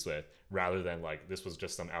and at peace with, rather than like this was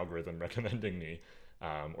just some algorithm recommending me,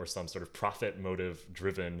 or some sort of profit motive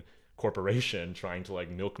driven corporation trying to like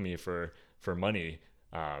milk me for money,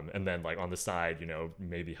 and then like on the side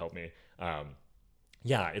maybe help me.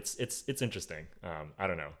 It's interesting. I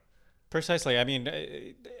don't know. Precisely. I mean,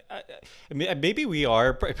 maybe we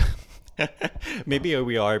are maybe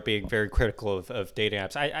we are being very critical of dating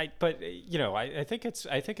apps. But I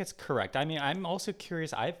think it's correct. I mean, I'm also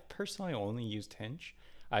curious. I've personally only used Hinge.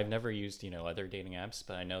 I've never used, other dating apps,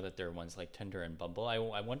 but I know that there are ones like Tinder and Bumble.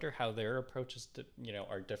 I wonder how their approaches,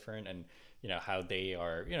 are different, and, how they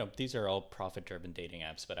are, these are all profit-driven dating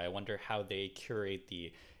apps, but I wonder how they curate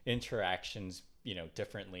the interactions,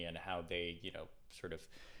 differently, and how they, sort of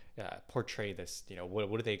portray this,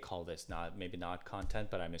 what do they call this? Maybe not content,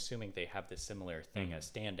 but I'm assuming they have this similar thing as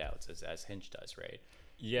standouts as Hinge does, right?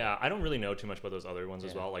 Yeah, I don't really know too much about those other ones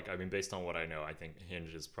as well. Like, I mean, based on what I know, I think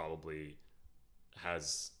Hinge is probably I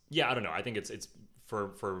don't know. I think it's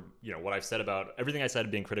for what I've said about everything I said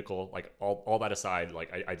being critical, like all that aside,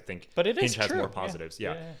 like I think But it is Hinge has true. more positives.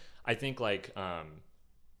 Yeah. I think like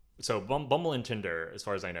so Bumble and Tinder, as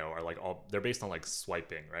far as I know, are like they're based on like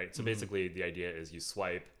swiping, right? So basically the idea is you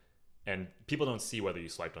swipe and people don't see whether you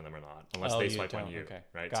swiped on them or not unless they swipe on you, okay.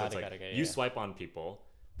 right? Got So it, it's like got it, you swipe on people,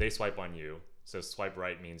 they swipe on you. So swipe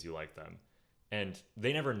right means you like them. And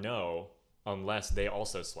they never know unless they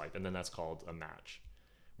also swipe, and then that's called a match.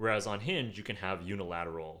 Whereas on Hinge, you can have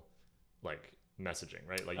unilateral like messaging,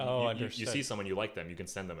 right? Like you see someone you like them, you can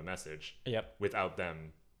send them a message Yep. without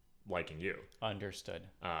them liking you. Understood.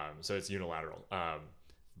 So it's unilateral. Yeah.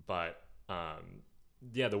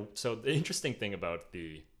 So the interesting thing about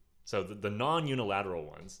the non-unilateral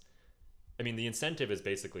ones, I mean, the incentive is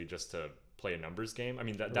basically just to play a numbers game. I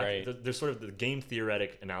mean, there's sort of the game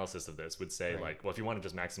theoretic analysis of this would say like, well, if you want to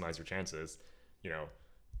just maximize your chances,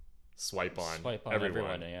 swipe on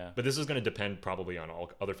everyone. Yeah. But this is going to depend probably on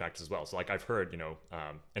all other factors as well. So like I've heard,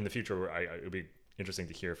 in the future, it would be interesting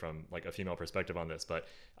to hear from like a female perspective on this, but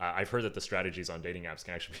I've heard that the strategies on dating apps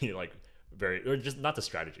can actually be like or just not the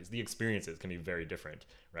strategies, the experiences can be very different,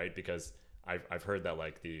 right? Because I've heard that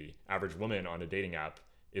like the average woman on a dating app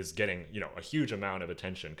is getting a huge amount of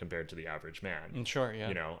attention compared to the average man. Sure,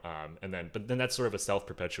 yeah. But then that's sort of a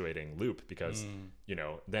self-perpetuating loop because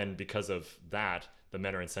then because of that, the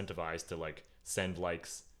men are incentivized to like send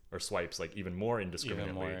likes or swipes like even more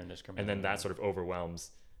indiscriminately. And then that sort of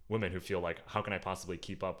overwhelms women who feel like, how can I possibly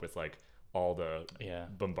keep up with like all the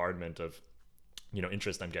bombardment of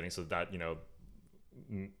interest I'm getting? So that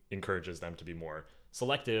encourages them to be more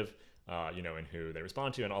selective in who they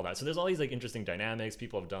respond to and all that. So there's all these like interesting dynamics.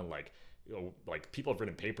 People have done like people have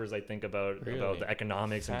written papers, I think, about the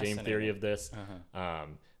economics and game theory of this.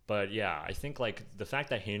 But yeah, I think like the fact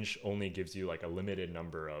that Hinge only gives you like a limited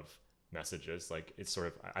number of messages, like it's sort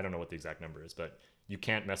of, I don't know what the exact number is, but you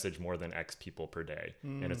can't message more than X people per day,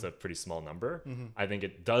 and it's a pretty small number. I think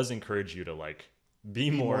it does encourage you to like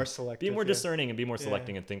be more selective, be more discerning, and be more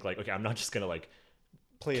selecting, and think like, okay, I'm not just gonna like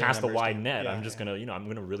cast a wide net. I'm just gonna, I'm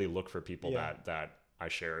gonna really look for people that I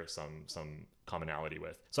share some commonality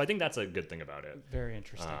with. So I think that's a good thing about it. Very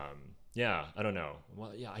interesting. Yeah, I don't know.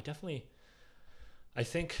 Well, yeah, I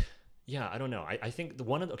think I don't know. I think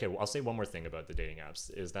I'll say one more thing about the dating apps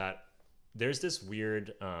is that there's this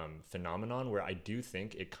weird phenomenon where I do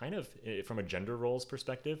think it kind of, from a gender roles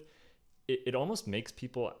perspective, it almost makes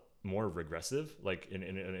people more regressive, like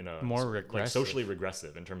in a more regressive, like socially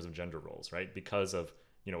regressive in terms of gender roles, right? Because of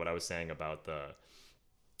what I was saying about the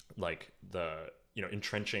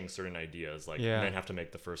entrenching certain ideas, like men have to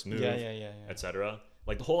make the first move, etc.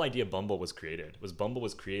 Like the whole idea Bumble was created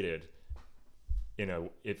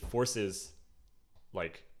it forces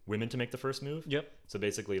like women to make the first move. Yep. So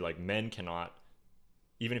basically like men cannot,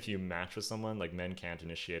 even if you match with someone, like men can't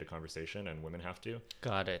initiate a conversation and women have to.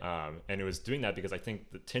 Got it. And it was doing that because I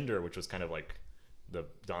think the Tinder, which was kind of like the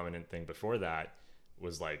dominant thing before that,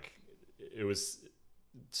 was like, it was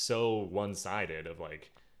so one-sided of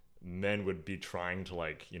like men would be trying to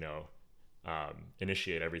like,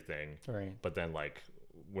 initiate everything. Right. But then like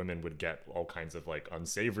women would get all kinds of like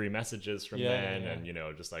unsavory messages from men and,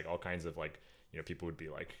 just like all kinds of like, people would be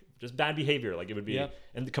like just bad behavior. Like it would be,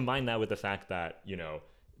 and combine that with the fact that,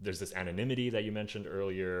 there's this anonymity that you mentioned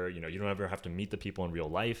earlier. You don't ever have to meet the people in real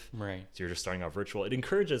life. Right. So you're just starting out virtual. It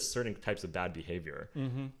encourages certain types of bad behavior.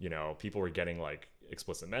 Mm-hmm. People were getting like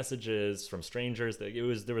explicit messages from strangers.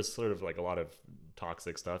 There was sort of like a lot of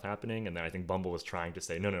toxic stuff happening. And then I think Bumble was trying to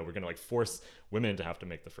say, no, we're going to like force women to have to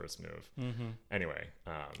make the first move. Mm-hmm. Anyway.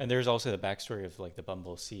 And there's also the backstory of like the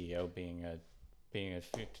Bumble CEO being a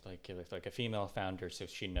female founder. So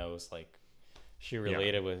she knows like, she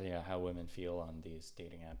related with how women feel on these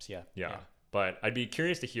dating apps. Yeah. But I'd be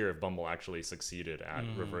curious to hear if Bumble actually succeeded at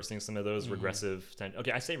reversing some of those regressive.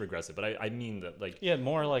 Okay, I say regressive, but I mean that like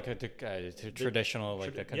more like a traditional,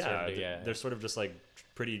 like a conservative. They're sort of just like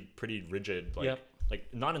pretty rigid, like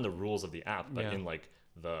not in the rules of the app, but in like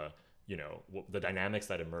the the dynamics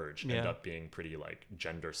that emerge end up being pretty like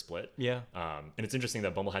gender split. And it's interesting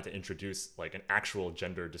that Bumble had to introduce like an actual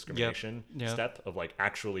gender discrimination step of like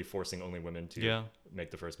actually forcing only women to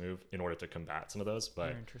make the first move in order to combat some of those. But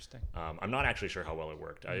very interesting. I'm not actually sure how well it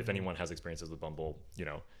worked. If anyone has experiences with Bumble,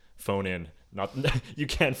 phone in. Not you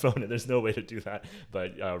can't phone it. There's no way to do that.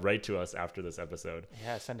 But write to us after this episode.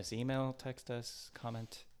 Yeah, send us email, text us,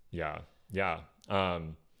 comment. Yeah.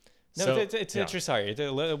 No, it's interesting. Sorry,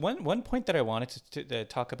 one point that I wanted to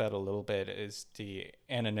talk about a little bit is the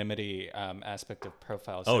anonymity aspect of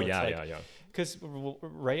profiles. So Because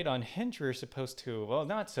right on Hinge, you're supposed to,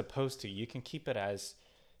 not supposed to. You can keep it as,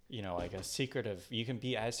 like a secretive, you can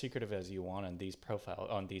be as secretive as you want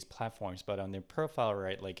on these platforms, but on their profile,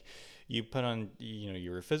 right, like you put on,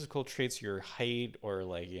 your physical traits, your height, or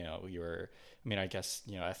like, your, I mean, I guess,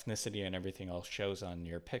 ethnicity and everything else shows on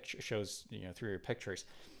your picture, shows, through your pictures.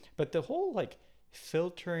 But the whole like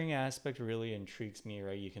filtering aspect really intrigues me,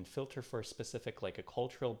 right? You can filter for a specific, like a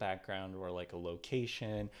cultural background or like a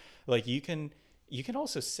location. Like you can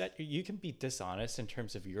also you can be dishonest in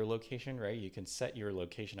terms of your location, right? You can set your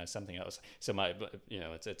location as something else. So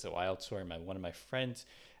it's a wild story. One of my friends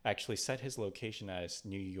actually set his location as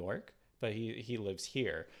New York, but he lives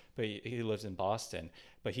here, but he lives in Boston,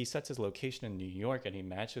 but he sets his location in New York and he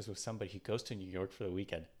matches with somebody. He goes to New York for the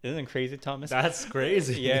weekend. Isn't that crazy, Thomas? That's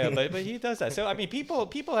crazy. Yeah, but he does that. So I mean, people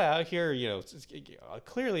out here,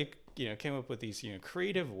 clearly, came up with these,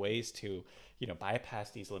 creative ways to,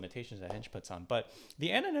 bypass these limitations that Hinge puts on. But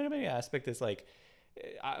the anonymity aspect is like,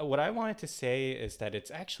 what I wanted to say is that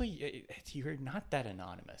it's actually, you're not that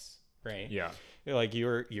anonymous, right? Yeah. Like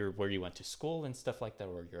you're where you went to school and stuff like that,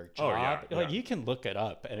 or your job. Oh, yeah, like yeah. you can look it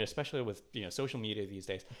up, and especially with social media these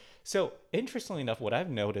days. So interestingly enough, what I've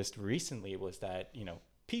noticed recently was that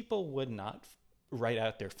people would not write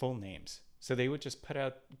out their full names, so they would just put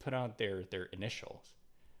out their initials.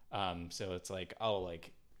 So it's like,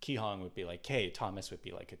 like Kihong would be like K, Thomas would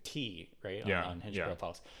be like a T, right? Yeah, On Hinge yeah.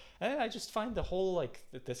 profiles. And I just find the whole like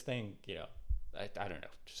this thing, I don't know,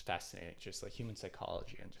 just fascinating, just like human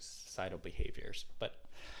psychology and just societal behaviors. But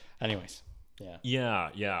anyways, yeah.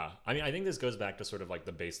 Yeah. I mean, I think this goes back to sort of like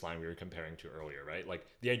the baseline we were comparing to earlier, right? Like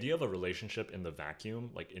the idea of a relationship in the vacuum,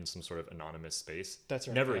 like in some sort of anonymous space, That's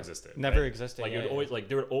right, never yeah. existed. Never right? existed, Like yeah, it would yeah. always, like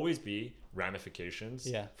there would always be ramifications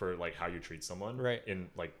Yeah. for like how you treat someone, Right. In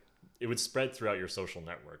like it would spread throughout your social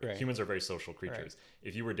network. Right. Humans are very social creatures. Right.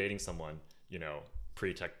 If you were dating someone,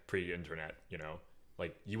 pre-internet,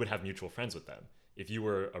 like you would have mutual friends with them. If you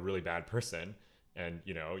were a really bad person and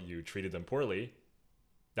you treated them poorly,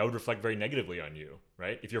 that would reflect very negatively on you,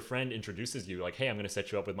 right? If your friend introduces you like, hey, I'm going to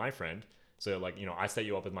set you up with my friend. So like, I set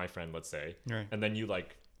you up with my friend, let's say, Right. and then you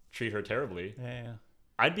like treat her terribly. Yeah.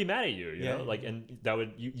 I'd be mad at you, you know, Yeah. like, and that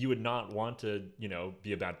would, you would not want to,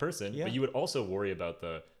 be a bad person, Yeah. but you would also worry about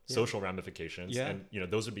the social ramifications. Yeah. And,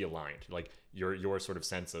 those would be aligned, like your sort of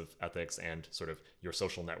sense of ethics and sort of your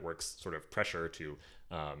social network's sort of pressure to,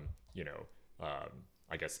 I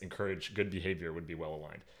guess, encourage good behavior would be well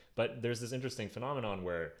aligned. But there's this interesting phenomenon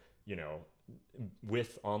where,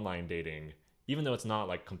 with online dating, even though it's not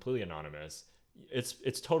like completely anonymous,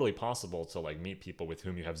 it's totally possible to like meet people with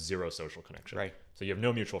whom you have zero social connection. Right. So you have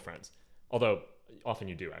no mutual friends, although often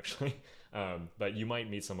you do actually. But you might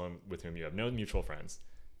meet someone with whom you have no mutual friends,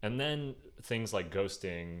 and then things like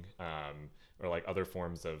ghosting, or like other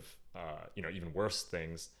forms of, even worse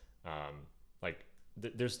things, like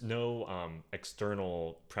there's no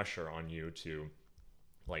external pressure on you to,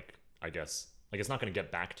 like, I guess, like it's not going to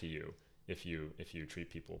get back to you if you treat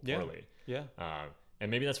people poorly. Yeah. And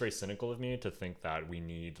maybe that's very cynical of me to think that we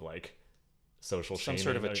need like social Some shaming,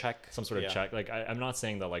 sort of a like, check. some sort of Yeah. check. Like I'm not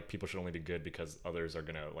saying that like people should only be good because others are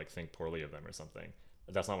gonna like think poorly of them or something.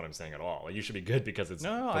 That's not what I'm saying at all. Like, you should be good because it's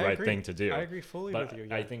No, the I right agree. thing to do. I agree fully But with you.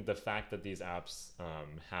 Yeah. I think the fact that these apps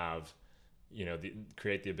have,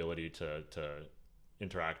 create the ability to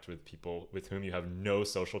interact with people with whom you have no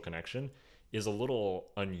social connection is a little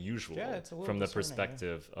unusual. Yeah, it's a little from the discerning, yeah.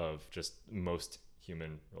 perspective of just most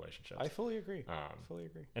human relationships. I fully agree. Fully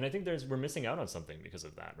agree. And I think we're missing out on something because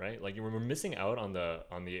of that, right? Like we're missing out on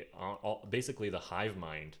basically the hive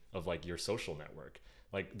mind of like your social network.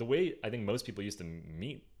 Like the way I think most people used to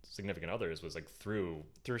meet significant others was like through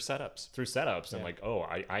setups. And Yeah. like, oh,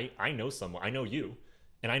 I know someone, I know you,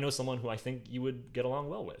 and I know someone who I think you would get along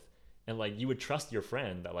well with, and like you would trust your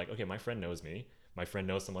friend that like, okay, my friend knows me, my friend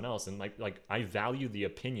knows someone else, and like I value the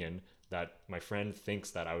opinion that my friend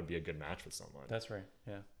thinks that I would be a good match with someone. That's right.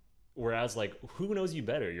 Yeah. Whereas like, who knows you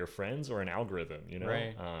better, your friends or an algorithm,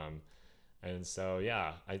 Right. And so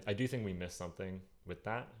yeah, I do think we missed something with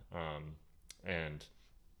that, and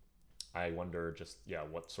I wonder just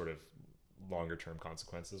what sort of longer term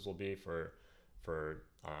consequences will be for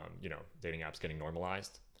dating apps getting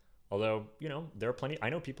normalized. Although there are plenty. I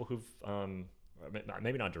know people who've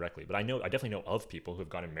maybe not directly, but I definitely know of people who've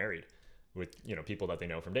gotten married with people that they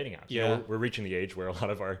know from dating apps. Yeah. We're reaching the age where a lot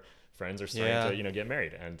of our friends are starting to get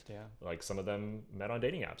married, and like some of them met on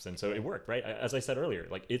dating apps, and so it worked, right? As I said earlier,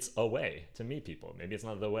 like it's a way to meet people. Maybe it's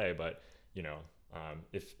not the way, but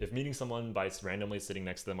if meeting someone by randomly sitting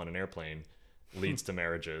next to them on an airplane leads to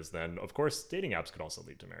marriages, then of course dating apps could also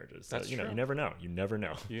lead to marriages. That's true. true. You never know. You never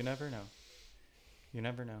know. You never know. You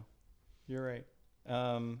never know. You're right.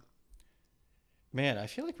 Man, I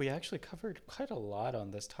feel like we actually covered quite a lot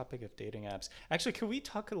on this topic of dating apps. Actually, could we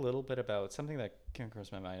talk a little bit about something that came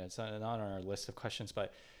across my mind? It's not on our list of questions,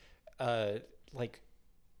 but uh, like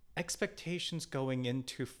expectations going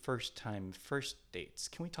into first dates.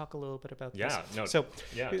 Can we talk a little bit about this? Yeah, no, So,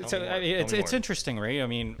 yeah, tell me so more. I mean, Tell me it's more. interesting, right? I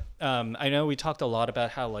mean, I know we talked a lot about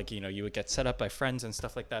how like you would get set up by friends and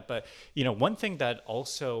stuff like that, but one thing that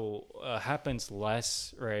also happens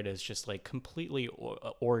less, right, is just like completely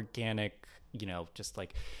organic, just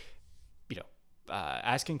like you know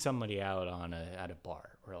asking somebody out at a bar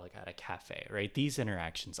or like at a cafe, right? These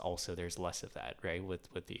interactions also, there's less of that, right,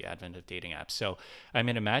 with the advent of dating apps. So I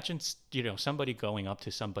mean, imagine somebody going up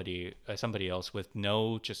to somebody else with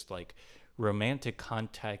no just like romantic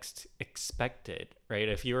context expected, right?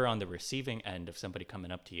 If you were on the receiving end of somebody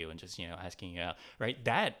coming up to you and just asking you out, right?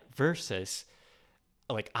 That versus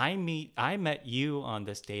like I met you on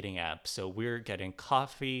this dating app, so we're getting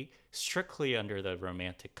coffee strictly under the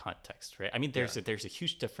romantic context, right? I mean, Yeah. there's a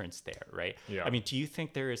huge difference there, right? Yeah. I mean, do you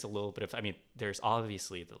think there is a little bit of, I mean, there's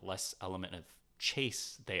obviously the less element of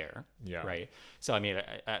chase there, Yeah. right? So I mean,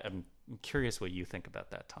 I'm curious what you think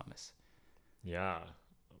about that, Thomas. Yeah.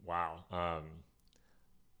 Wow.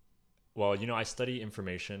 Well, I study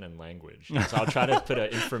information and language, so I'll try to put an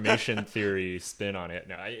information theory spin on it.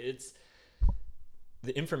 Now, it's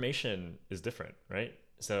the information is different, right?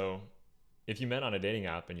 So if you met on a dating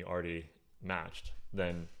app and you already matched,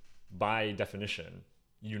 then by definition,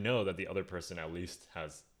 you know that the other person at least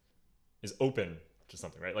is open to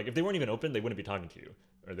something, right? Like if they weren't even open, they wouldn't be talking to you,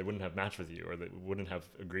 or they wouldn't have matched with you, or they wouldn't have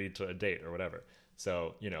agreed to a date or whatever.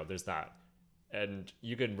 So, there's that. And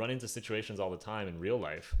you can run into situations all the time in real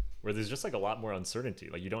life where there's just like a lot more uncertainty.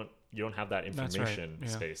 Like you don't have that That's right. information Yeah.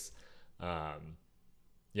 space.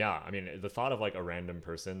 Yeah, I mean, the thought of like a random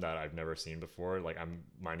person that I've never seen before, like I'm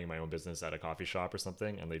minding my own business at a coffee shop or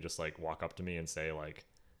something, and they just like walk up to me and say like,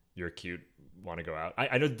 "You're cute, want to go out?"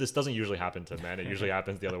 I know this doesn't usually happen to men; it usually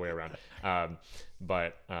happens the other way around.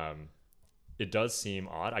 But it does seem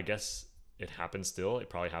odd. I guess it happens still. It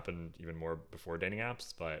probably happened even more before dating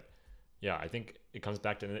apps, but yeah, I think it comes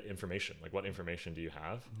back to information. Like, what information do you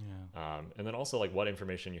have? Yeah. And then also like what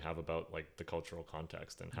information you have about like the cultural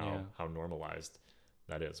context and how normalized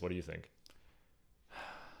that is. What do you think?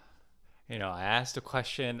 I asked a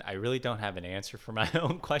question. I really don't have an answer for my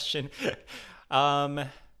own question. um,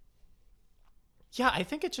 yeah, I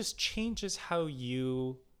think it just changes how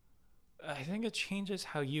you. I think it changes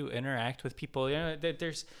how you interact with people.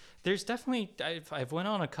 There's definitely I've went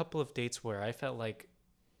on a couple of dates where I felt like,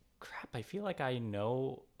 crap, I feel like I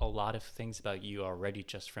know a lot of things about you already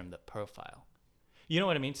just from the profile. You know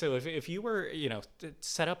what I mean? So if you were,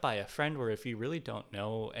 set up by a friend, or if you really don't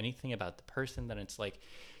know anything about the person, then it's like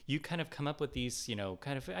you kind of come up with these,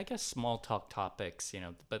 kind of, I guess, small talk topics,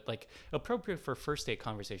 but like appropriate for first date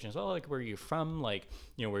conversations. Well, like, where are you from? Like,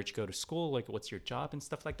 where'd you go to school? Like, what's your job and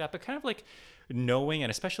stuff like that. But kind of like knowing, and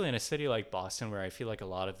especially in a city like Boston, where I feel like a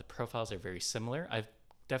lot of the profiles are very similar. I've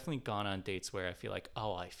definitely gone on dates where I feel like,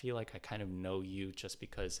 oh, I feel like I kind of know you just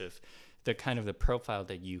because of the kind of the profile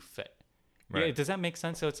that you fit. Right. Yeah, does that make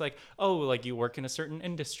sense? So it's like, oh, like you work in a certain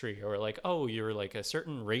industry, or like, oh, you're like a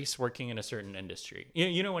certain race working in a certain industry.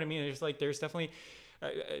 You know what I mean? There's definitely,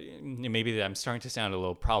 maybe I'm starting to sound a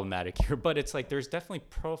little problematic here, but it's like there's definitely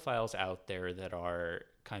profiles out there that are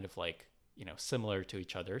kind of like, similar to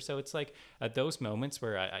each other. So it's like at those moments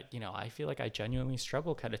where I feel like I genuinely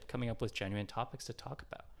struggle kind of coming up with genuine topics to talk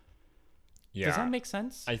about. Yeah. Does that make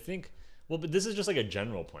sense? I think, well, but this is just like a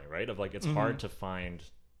general point, right? Of like, it's hard to find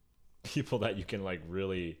people that you can like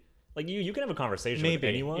really, like you can have a conversation with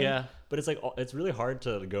anyone, yeah. but it's like, it's really hard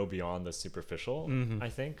to go beyond the superficial. I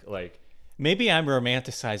think like, maybe I'm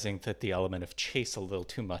romanticizing the element of chase a little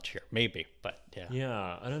too much here. Maybe, but yeah.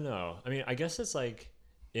 yeah, I don't know. I mean, I guess it's like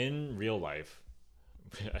in real life,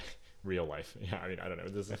 real life. Yeah. I mean, I don't know.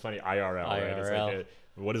 This is funny. IRL, right? It's like,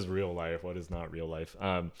 what is real life? What is not real life?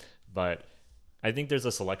 But I think there's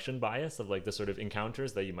a selection bias of like the sort of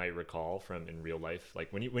encounters that you might recall from in real life.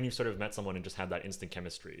 Like when you sort of met someone and just had that instant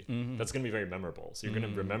chemistry, that's going to be very memorable. So you're going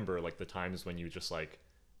to remember like the times when you just like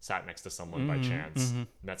sat next to someone by chance,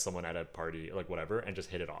 met someone at a party, like whatever, and just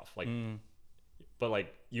hit it off. Like, but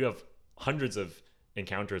like you have hundreds of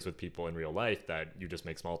encounters with people in real life that you just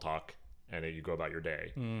make small talk and then you go about your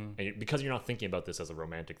day. And because you're not thinking about this as a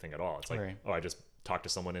romantic thing at all. It's like, oh, I just talked to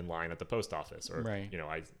someone in line at the post office, or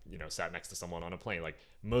I sat next to someone on a plane. Like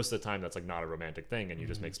most of the time that's like not a romantic thing, and you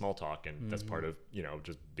just make small talk, and that's part of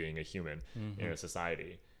just being a human in a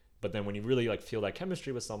society. But then when you really like feel that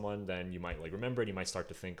chemistry with someone, then you might like remember, and you might start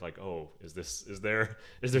to think like, oh, is there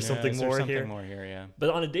something more here? Yeah.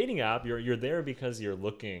 But on a dating app, you're there because you're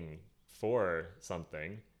looking for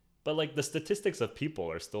something, but like the statistics of people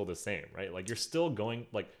are still the same, right? Like you're still going,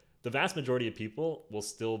 like the vast majority of people will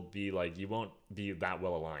still be like, you won't be that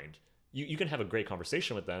well aligned. You can have a great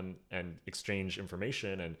conversation with them and exchange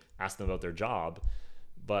information and ask them about their job.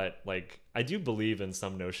 But like, I do believe in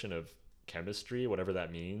some notion of chemistry, whatever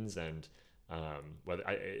that means. And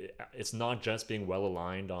it's not just being well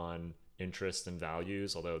aligned on interests and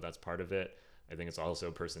values, although that's part of it. I think it's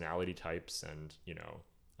also personality types and,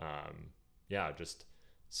 just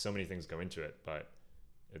so many things go into it. But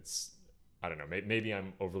it's, I don't know, maybe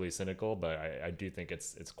I'm overly cynical, but I do think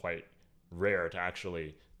it's quite rare to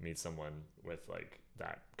actually meet someone with like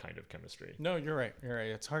that kind of chemistry. No, you're right.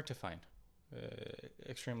 It's hard to find.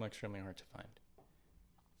 Extremely hard to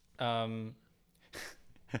find.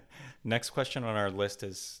 Next question on our list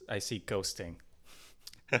is, I see ghosting.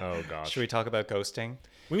 Oh gosh. Should we talk about ghosting?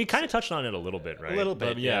 We kind of touched on it a little bit, right? A little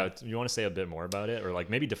bit, but yeah. You want to say a bit more about it, or like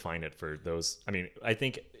maybe define it for those? I mean, I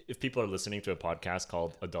think if people are listening to a podcast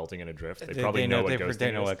called Adulting in a Drift, they probably know what ghosting is.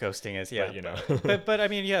 They know what ghosting is, yeah. But, but I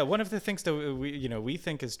mean, yeah, one of the things that we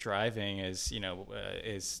think is driving is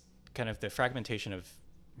is kind of the fragmentation of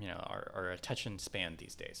our attention span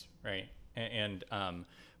these days, right? And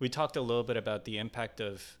we talked a little bit about the impact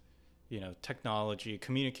of technology,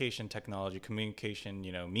 communication,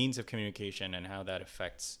 means of communication, and how that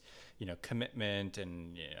affects, commitment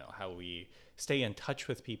and, how we stay in touch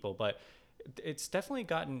with people. But it's definitely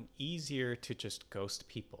gotten easier to just ghost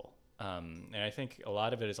people. And I think a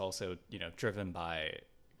lot of it is also, driven by,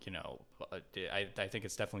 I think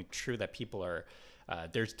it's definitely true that people are,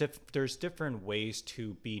 there's different ways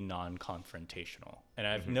to be non-confrontational. And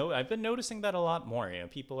I've been noticing that a lot more.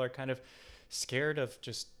 People are kind of scared of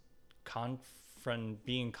just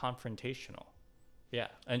being confrontational,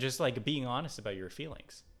 and just like being honest about your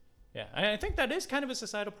feelings. And I think that is kind of a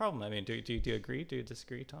societal problem. I mean, do you agree? Do you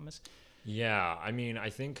disagree, Thomas? Yeah, I mean, I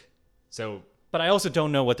think so. But I also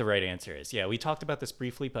don't know what the right answer is. We talked about this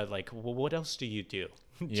briefly, but like, what else do you do?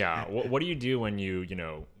 What do you do when you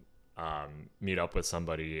meet up with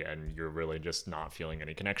somebody and you're really just not feeling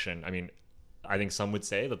any connection? I mean, I think some would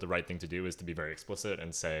say that the right thing to do is to be very explicit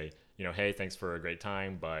and say, hey, thanks for a great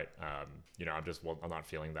time, but I'm not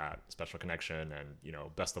feeling that special connection,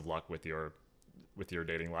 and best of luck with your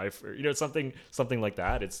dating life, or something like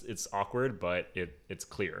that. It's awkward, but it's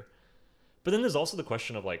clear. But then there's also the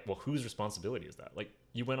question of like, well, whose responsibility is that? Like,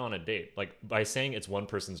 you went on a date. Like, by saying it's one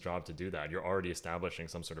person's job to do that, you're already establishing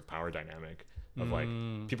some sort of power dynamic of like,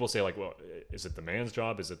 people say like, well, is it the man's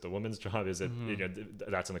job? Is it the woman's job? Is it,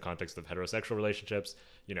 that's in the context of heterosexual relationships.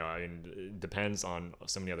 I mean, it depends on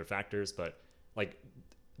so many other factors, but like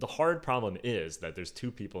the hard problem is that there's two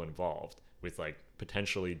people involved with like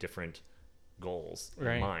potentially different goals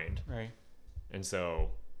in mind. Right. And so,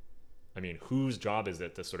 I mean, whose job is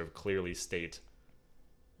it to sort of clearly state,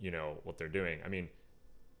 what they're doing? I mean,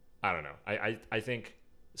 I don't know. I think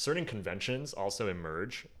certain conventions also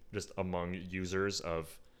emerge just among users of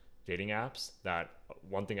dating apps. That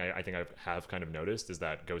one thing I think I have kind of noticed is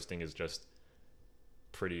that ghosting is just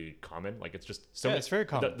pretty common. Like, it's just it's very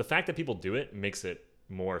common. The fact that people do it makes it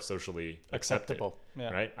more socially acceptable.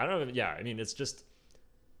 Right? I don't know. Yeah. I mean, it's just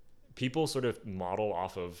people sort of model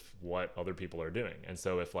off of what other people are doing. And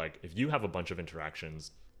so if you have a bunch of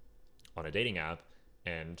interactions on a dating app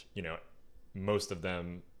and, most of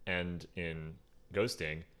them end in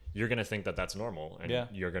ghosting, you're going to think that that's normal, and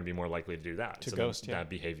you're going to be more likely to do that. Ghost, that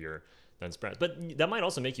behavior then spreads. But that might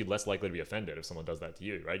also make you less likely to be offended if someone does that to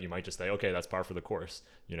you, right? You might just say, okay, that's par for the course.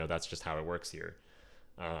 That's just how it works here.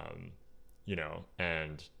 And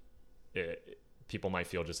people might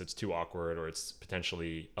feel just it's too awkward, or it's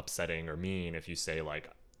potentially upsetting or mean if you say like,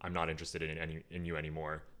 I'm not interested in you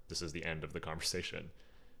anymore. This is the end of the conversation.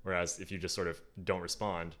 Whereas if you just sort of don't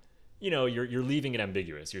respond, you're leaving it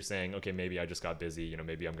ambiguous. You're saying, okay, maybe I just got busy.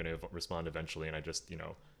 Maybe I'm going to respond eventually, and I just,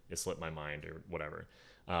 it slipped my mind or whatever.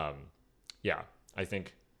 I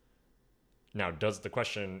think now the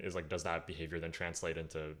question is like, does that behavior then translate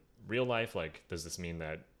into real life? Like, does this mean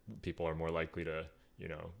that people are more likely to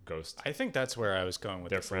ghost? I think that's where I was going with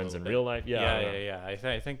their friends in real life.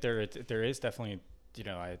 I think there is definitely,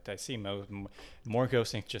 I see more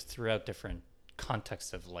ghosting just throughout different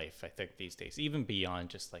contexts of life. I think these days, even beyond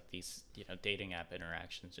just like these, dating app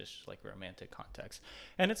interactions, just like romantic context.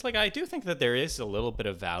 And it's like, I do think that there is a little bit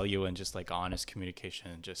of value in just like honest communication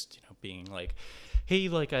and just, being like, hey,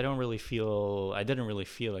 like, I didn't really feel a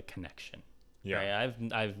connection. Yeah. Right?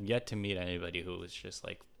 I've yet to meet anybody who was just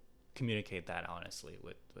like, communicate that honestly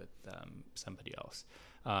with somebody else.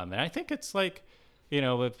 And I think it's like,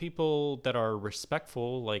 with people that are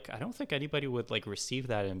respectful, like I don't think anybody would like receive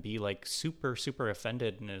that and be like super super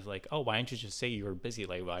offended and is like, oh, why didn't you just say you were busy?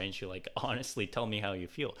 Like, why didn't you like honestly tell me how you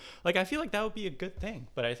feel? Like, I feel like that would be a good thing,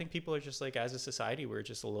 but I think people are just like, as a society, we're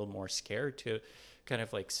just a little more scared to kind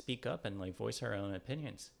of like speak up and like voice our own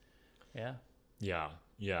opinions. Yeah.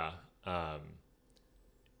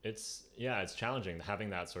 It's challenging having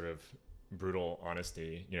that sort of brutal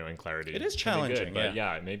honesty, and clarity. It is challenging, but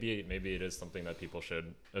maybe it is something that people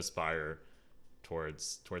should aspire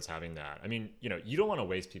towards having that. I mean, you don't want to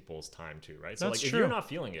waste people's time too, right? So That's like, true. if you're not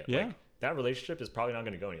feeling it, like that relationship is probably not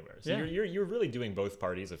going to go anywhere. So you're really doing both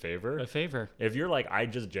parties a favor. If you're like, I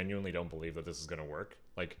just genuinely don't believe that this is going to work,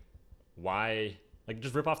 like, why? Like,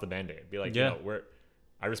 just rip off the Band-Aid. Be like,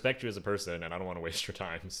 I respect you as a person, and I don't want to waste your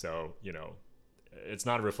time. So, it's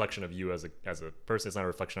not a reflection of you as a person. It's not a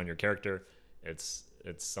reflection on your character. It's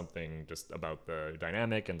something just about the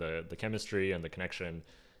dynamic and the chemistry and the connection.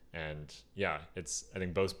 And I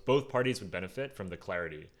think both parties would benefit from the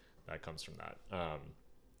clarity that comes from that.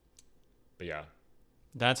 But yeah,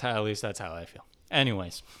 at least that's how I feel.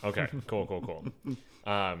 Anyways. Okay, cool.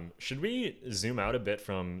 Should we zoom out a bit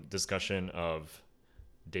from discussion of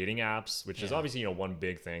dating apps, which is obviously, one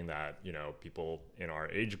big thing that, people in our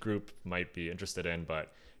age group might be interested in,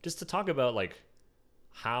 but just to talk about like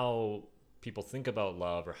how people think about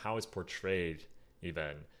love or how it's portrayed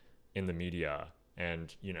even in the media,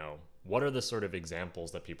 and, what are the sort of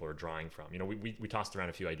examples that people are drawing from? We tossed around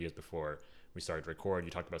a few ideas before we started to record.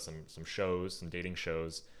 You talked about some shows, some dating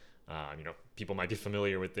shows. People might be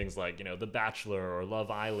familiar with things like, The Bachelor or Love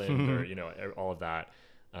Island or, all of that.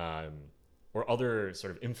 Or other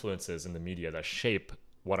sort of influences in the media that shape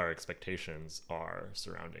what our expectations are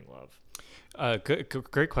surrounding love.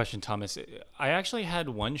 Great question, Thomas. I actually had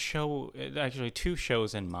two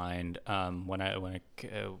shows in mind when I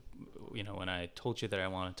told you that I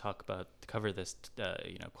want to cover this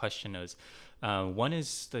question. Is one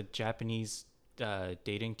is the Japanese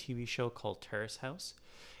dating TV show called Terrace House.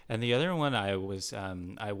 And the other one I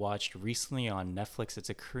watched recently on Netflix. It's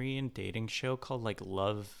a Korean dating show called like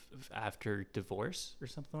Love After Divorce or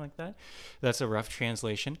something like that. That's a rough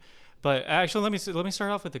translation. But actually, let me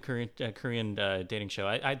start off with the Korean dating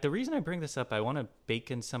show. The reason I bring this up, I want to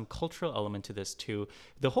bake in some cultural element to this too.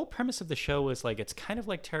 The whole premise of the show is like, it's kind of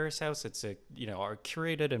like Terrace House. It's a our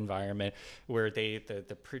curated environment where the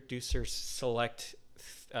producers select.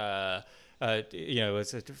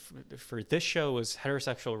 For this show was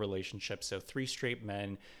heterosexual relationships, so 3 straight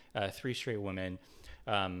men, 3 straight women,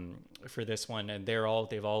 for this one, and they've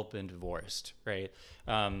all been divorced, right?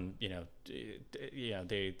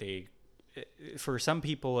 They for some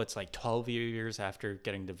people it's like 12 years after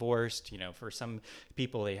getting divorced. For some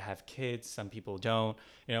people they have kids, some people don't.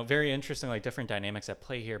 Very interesting, like different dynamics at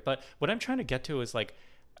play here. But what I'm trying to get to is like,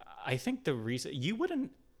 I think the reason you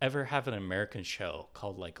wouldn't ever have an American show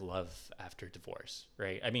called like Love After Divorce,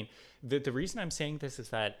 right? I mean, the reason I'm saying this is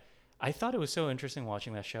that I thought it was so interesting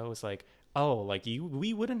watching that show. Is like,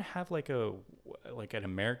 we wouldn't have like an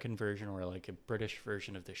American version or like a British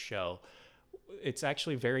version of the show. It's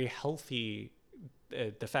actually very healthy.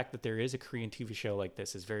 The fact that there is a Korean TV show like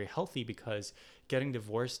this is very healthy, because getting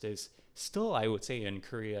divorced is still, I would say, in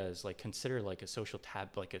Korea is like considered like a social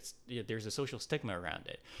tab. Like there's a social stigma around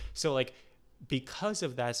it. So like, because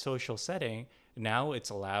of that social setting, now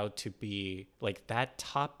it's allowed to be like that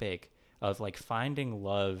topic of like finding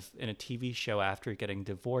love in a TV show after getting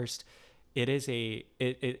divorced.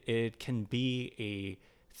 It can be a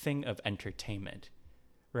thing of entertainment,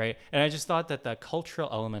 right? And I just thought that the cultural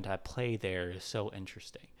element at play there is so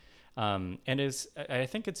interesting, and I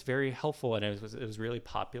think it's very helpful, and it was really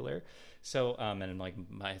popular. So and like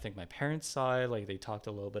I think my parents saw it, like they talked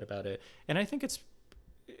a little bit about it, and I think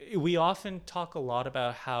we often talk a lot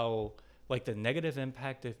about how like the negative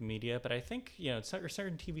impact of media, but I think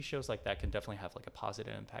certain TV shows like that can definitely have like a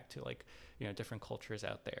positive impact to like different cultures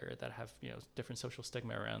out there that have different social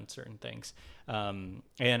stigma around certain things. And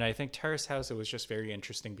I think Terrace House, it was just very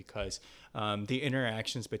interesting because the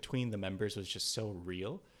interactions between the members was just so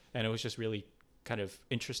real, and it was just really kind of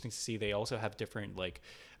interesting to see. They also have different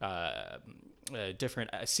different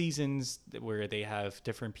seasons where they have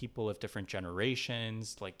different people of different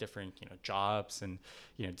generations, like different jobs and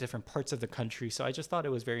different parts of the country. So I just thought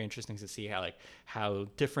it was very interesting to see how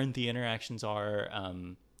different the interactions are,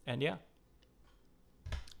 and yeah.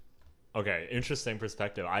 Okay, interesting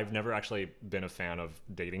perspective. I've never actually been a fan of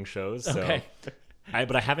dating shows, so okay.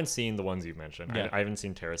 but I haven't seen the ones you've mentioned. Yeah. I haven't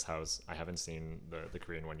seen Terrace House. I haven't seen the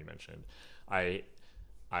Korean one you mentioned.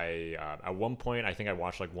 At one point I think I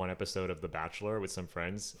watched like one episode of The Bachelor with some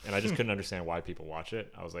friends, and I just couldn't understand why people watch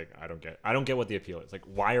it. I was like, I don't get what the appeal is. Like,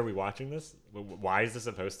 why are we watching this? Why is this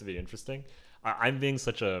supposed to be interesting? I'm being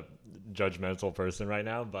such a judgmental person right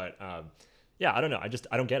now, but yeah, I don't know.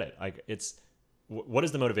 I don't get it. Like, what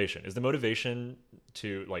is the motivation? Is the motivation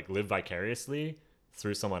to like live vicariously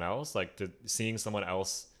through someone else, like seeing someone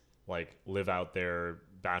else like live out their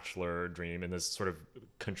bachelor dream in this sort of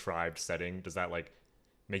contrived setting? Does that like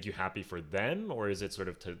make you happy for them, or is it sort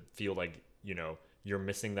of to feel like, you know, you're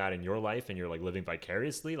missing that in your life and you're like living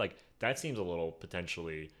vicariously? Like, that seems a little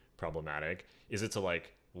potentially problematic. Is it to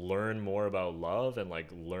like learn more about love and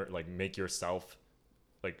like make yourself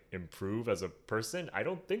like improve as a person? I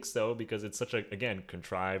don't think so, because it's such a, again,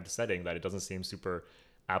 contrived setting that it doesn't seem super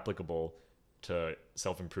applicable to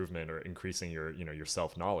self-improvement or increasing your, you know, your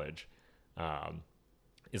self-knowledge.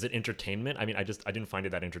 Is it entertainment? I mean, I didn't find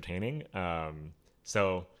it that entertaining.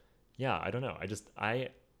 So yeah, I don't know.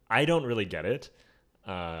 I don't really get it.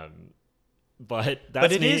 But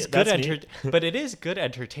but it is good but it is good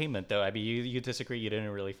entertainment, though. I mean, you disagree. You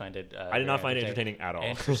didn't really find it. I did not find it entertaining at all.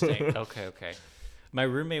 Interesting. Okay. My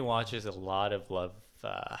roommate watches a lot of love.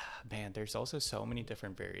 Man, there's also so many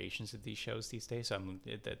different variations of these shows these days. So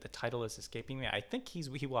the title is escaping me. I think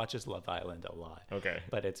he watches Love Island a lot. Okay.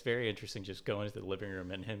 But it's very interesting just going to the living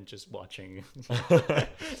room and him just watching.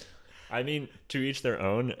 I mean, to each their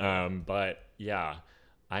own. But yeah,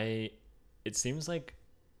 it seems like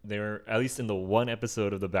they're, at least in the one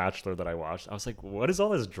episode of The Bachelor that I watched, I was like, what is all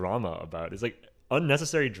this drama about? It's like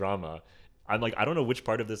unnecessary drama. I'm like, I don't know which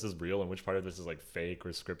part of this is real and which part of this is like fake or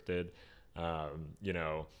scripted. You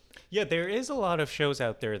know. Yeah, there is a lot of shows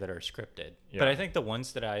out there that are scripted, Yeah. but I think the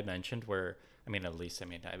ones that I mentioned were, I mean,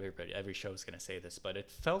 every show is going to say this, but it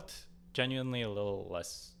felt genuinely a little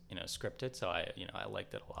less, you know, scripted. So I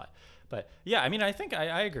liked it a lot. But yeah, I mean, I think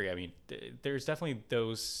I agree. I mean, there's definitely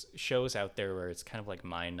those shows out there where it's kind of like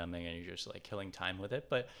mind numbing and you're just like killing time with it.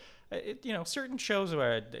 But you know, certain shows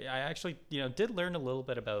where I actually, you know, did learn a little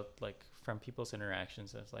bit about, like, from people's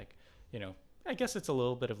interactions. Of like, you know, I guess it's a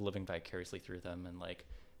little bit of living vicariously through them and like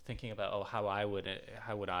thinking about, oh, how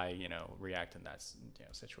would I, you know, react in that, you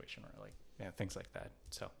know, situation, or like, yeah, things like that.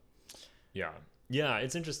 So yeah,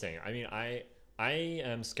 it's interesting. I mean, I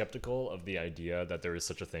am skeptical of the idea that there is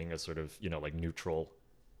such a thing as sort of, you know, like neutral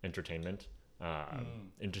entertainment,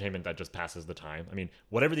 entertainment that just passes the time. I mean,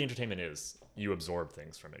 whatever the entertainment is, you absorb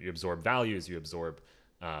things from it. You absorb values, you absorb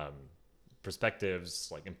perspectives,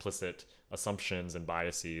 like implicit assumptions and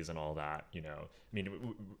biases and all that, you know. I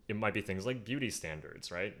mean, it might be things like beauty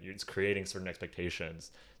standards, right? It's creating certain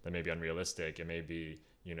expectations that may be unrealistic. It may be,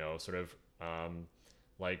 you know, sort of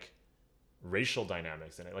like racial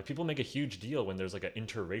dynamics in it. Like, people make a huge deal when there's like an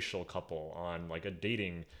interracial couple on like a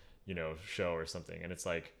dating, you know, show or something, and it's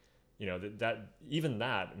like, you know, that even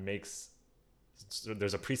that makes, so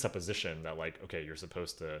there's a presupposition that like, okay, you're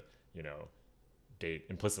supposed to, you know, date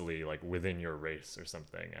implicitly like within your race or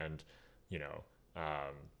something. And, you know,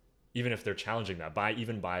 even if they're challenging that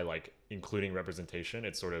by like including representation,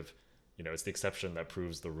 it's sort of, you know, it's the exception that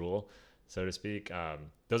proves the rule, so to speak.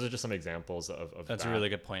 Those are just some examples of that's that. a really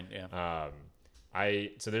good point. Yeah.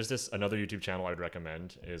 So there's another YouTube channel I would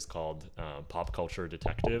recommend, is called Pop Culture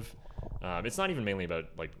Detective. It's not even mainly about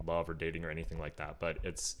like love or dating or anything like that, but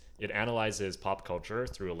it analyzes pop culture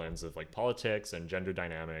through a lens of like politics and gender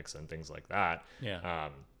dynamics and things like that. Yeah.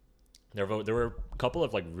 There were a couple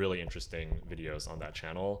of like really interesting videos on that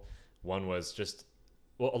channel. One was just,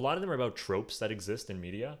 well, a lot of them are about tropes that exist in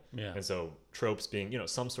media. Yeah. And so tropes being, you know,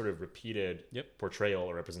 some sort of repeated portrayal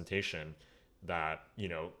or representation that, you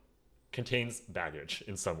know, contains baggage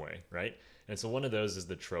in some way, right? And so one of those is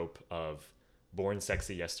the trope of Born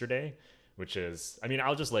Sexy Yesterday, which is, I mean,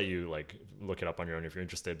 I'll just let you like look it up on your own if you're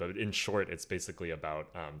interested, but in short, it's basically about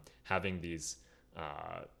having these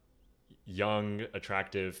young,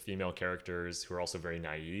 attractive female characters who are also very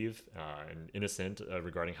naive and innocent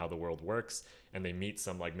regarding how the world works, and they meet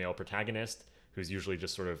some like male protagonist who's usually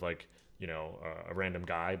just sort of like, you know, a random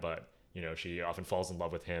guy, but, you know, she often falls in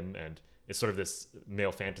love with him, and it's sort of this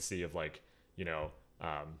male fantasy of like, you know,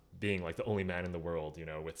 being like the only man in the world, you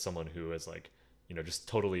know, with someone who is like, you know, just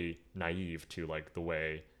totally naive to like the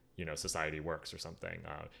way, you know, society works or something.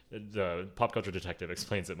 The Pop Culture Detective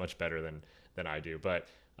explains it much better than I do, but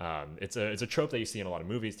it's a trope that you see in a lot of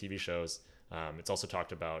movies, TV shows. It's also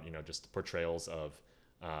talked about, you know, just portrayals of,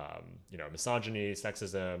 you know, misogyny,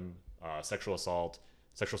 sexism, sexual assault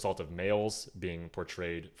of males being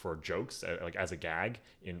portrayed for jokes, like as a gag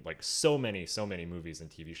in like so many movies and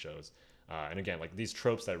TV shows. And again, like these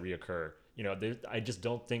tropes that reoccur, you know, I just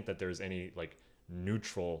don't think that there's any like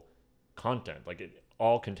neutral content. Like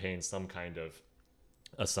all contain some kind of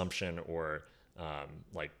assumption or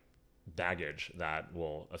like baggage that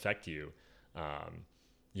will affect you.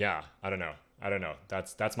 Yeah, I don't know.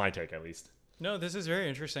 That's my take, at least. No, this is very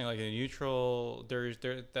interesting. Like a neutral,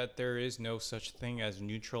 there is no such thing as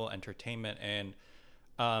neutral entertainment, and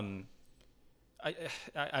um,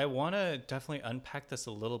 I want to definitely unpack this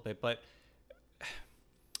a little bit. But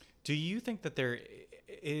do you think that there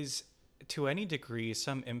is, to any degree,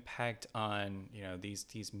 some impact on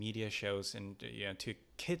these media shows and to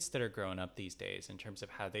kids that are growing up these days in terms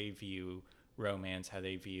of how they view romance, how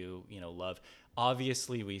they view love?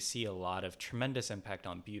 Obviously, we see a lot of tremendous impact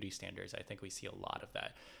on beauty standards. I think we see a lot of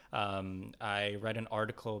that. I read an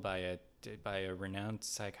article by a renowned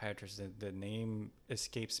psychiatrist. The name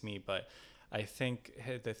escapes me, but I think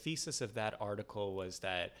the thesis of that article was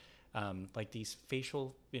that like these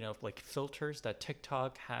facial, like filters that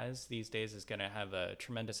TikTok has these days is going to have a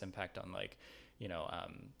tremendous impact on like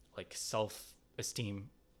like self-esteem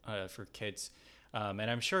for kids. And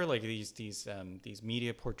I'm sure like these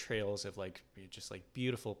media portrayals of like just like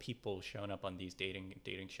beautiful people showing up on these dating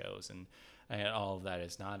shows and all of that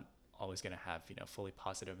is not always going to have fully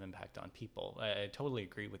positive impact on people. I totally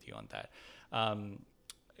agree with you on that.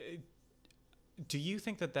 Do you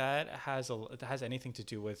think that has anything to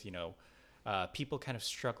do with people kind of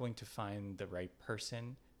struggling to find the right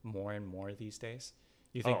person more and more these days?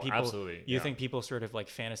 You think people absolutely. You think people sort of like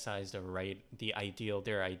fantasize their ideal,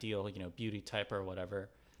 beauty type or whatever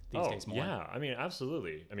these days more? Yeah, I mean,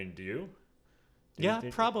 absolutely. I mean, do you? Yeah,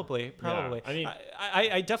 probably. Yeah, I mean,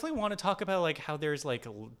 I definitely want to talk about like how there's like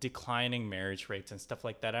declining marriage rates and stuff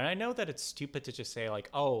like that. And I know that it's stupid to just say like,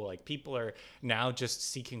 oh, like people are now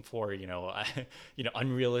just seeking for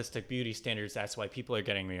unrealistic beauty standards. That's why people are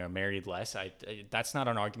getting married less. That's not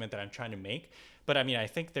an argument that I'm trying to make. But I mean, I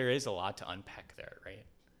think there is a lot to unpack there, right?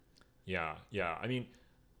 Yeah. I mean,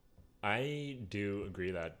 I do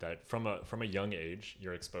agree that from a young age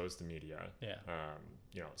you're exposed to media. Yeah.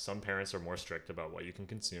 Some parents are more strict about what you can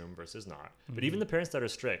consume versus not. Mm-hmm. But even the parents that are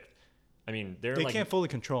strict, I mean, they like, can't fully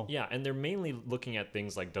control. Yeah, and they're mainly looking at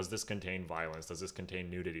things like, does this contain violence? Does this contain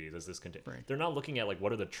nudity? Does this contain? Right. They're not looking at like,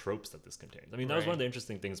 what are the tropes that this contains? I mean, that was one of the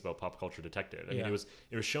interesting things about Pop Culture Detective. I mean, it was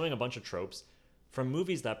showing a bunch of tropes from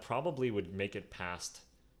movies that probably would make it past,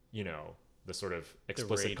 the sort of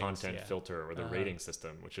explicit ratings, content filter or the rating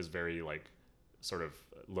system, which is very like sort of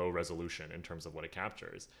low resolution in terms of what it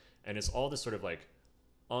captures. And it's all this sort of like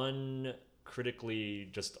uncritically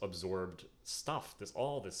just absorbed stuff.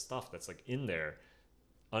 All this stuff that's like in there,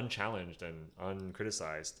 unchallenged and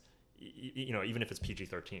uncriticized, even if it's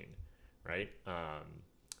PG-13, right?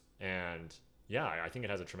 And yeah, I think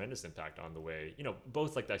it has a tremendous impact on the way,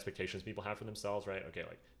 both like the expectations people have for themselves, right? Okay,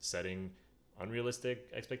 like setting unrealistic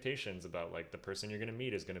expectations about like the person you're going to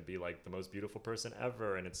meet is going to be like the most beautiful person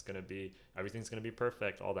ever, and everything's going to be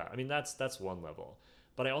perfect, all that. I mean, that's one level.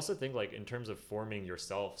 But I also think like in terms of forming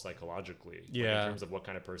yourself psychologically, like, in terms of what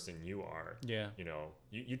kind of person you are,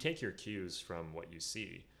 you take your cues from what you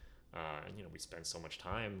see. And we spend so much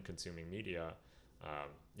time consuming media.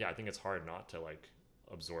 I think it's hard not to like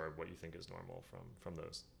absorb what you think is normal from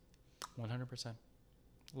those. 100%.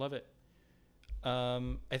 Love it.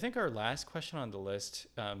 I think our last question on the list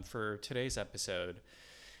for today's episode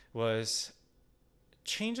was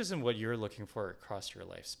changes in what you're looking for across your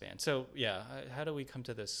lifespan. So how do we come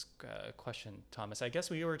to this question, Thomas? I guess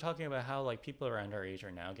we were talking about how like people around our age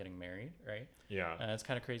are now getting married, right? Yeah. It's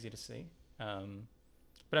kind of crazy to see.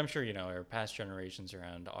 But I'm sure, our past generations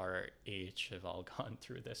around our age have all gone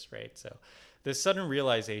through this, right? So this sudden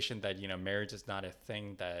realization that, marriage is not a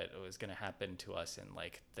thing that was going to happen to us in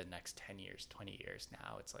like the next 10 years, 20 years.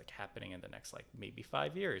 Now it's like happening in the next like maybe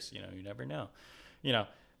 5 years, you never know,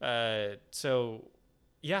 so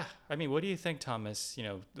yeah, I mean, what do you think, Thomas,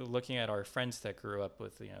 looking at our friends that grew up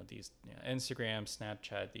with, these Instagram,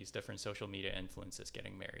 Snapchat, these different social media influences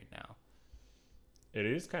getting married now? It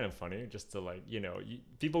is kind of funny just to like,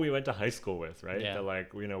 people we went to high school with, right? Yeah. That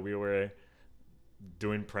like, we were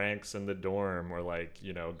doing pranks in the dorm or like,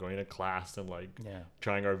 going to class and like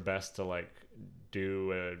trying our best to like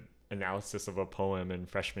do an analysis of a poem in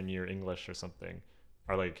freshman year English or something,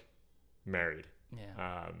 are like married.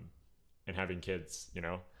 Yeah. And having kids,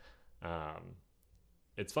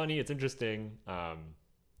 it's funny. It's interesting.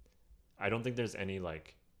 I don't think there's any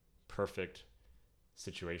like perfect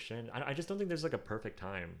situation. I just don't think there's like a perfect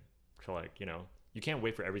time to like, you can't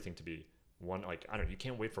wait for everything to be you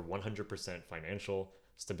can't wait for 100% financial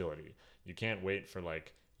stability. You can't wait for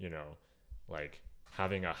like, like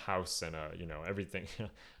having a house and everything.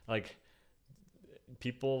 Like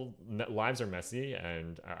lives are messy,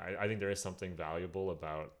 and I think there is something valuable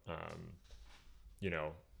about you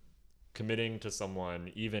know, committing to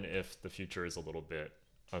someone even if the future is a little bit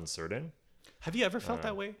uncertain. Have you ever felt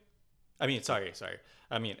that way? I mean, sorry.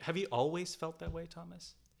 I mean, have you always felt that way,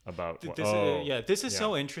 Thomas? About what? This is Yeah.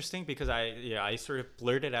 so interesting because I sort of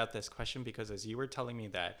blurted out this question because as you were telling me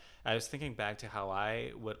that, I was thinking back to how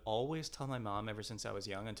I would always tell my mom ever since I was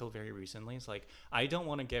young until very recently. It's like I don't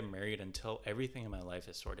want to get married until everything in my life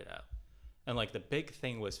is sorted out, and like the big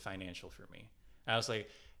thing was financial for me. I was like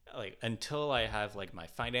until I have like my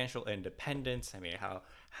financial independence. I mean,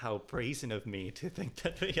 how brazen of me to think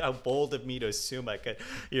that, how bold of me to assume I could,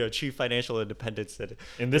 achieve financial independence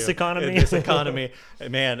In this economy? in this economy,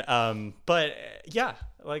 man. But yeah,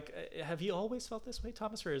 like, have you always felt this way,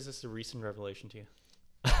 Thomas, or is this a recent revelation to you?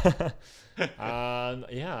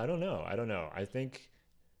 Yeah, I don't know. I think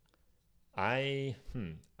I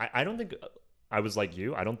don't think I was like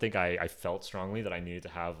you. I don't think I felt strongly that I needed to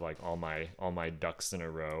have like all my ducks in a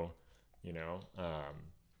row, you know.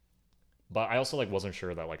 But I also like wasn't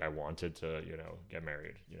sure that like I wanted to, get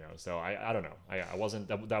married, So I don't know. I wasn't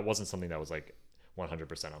that wasn't something that was like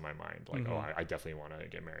 100% on my mind. Like, oh, I definitely want to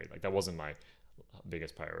get married. Like that wasn't my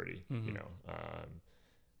biggest priority, And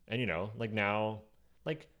like now,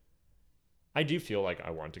 like I do feel like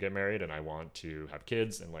I want to get married and I want to have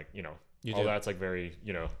kids and like, You all do. that's like very,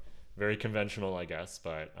 very conventional, I guess.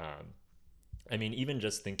 But I mean, even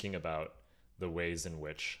just thinking about the ways in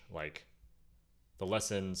which like the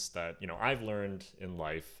lessons that, I've learned in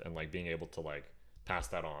life and like being able to like pass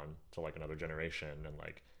that on to like another generation and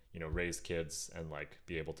like, raise kids and like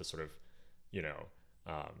be able to sort of, you know,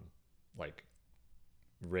 like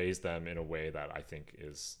raise them in a way that I think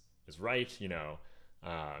is right,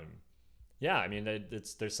 yeah, I mean,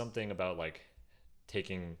 there's something about like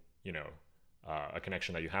taking, a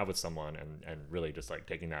connection that you have with someone and really just like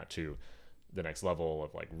taking that to the next level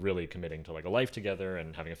of like really committing to like a life together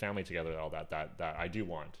and having a family together, all that I do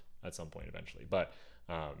want at some point eventually. But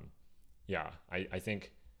yeah, I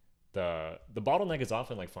think the bottleneck is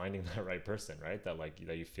often like finding that right person, right? That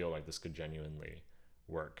you feel like this could genuinely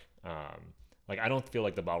work. Like I don't feel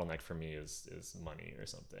like the bottleneck for me is money or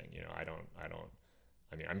something.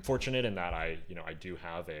 I mean, I'm fortunate in that I do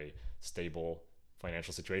have a stable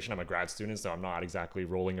financial situation. I'm a grad student, so I'm not exactly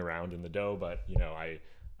rolling around in the dough, but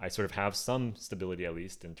I sort of have some stability at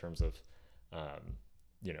least in terms of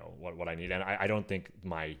what I need. And I don't think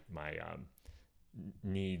my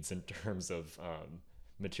needs in terms of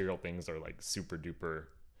material things are like super duper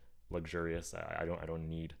luxurious. I don't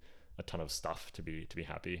need a ton of stuff to be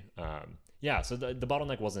happy. Yeah, so the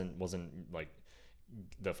bottleneck wasn't like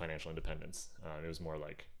the financial independence. It was more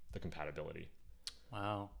like the compatibility.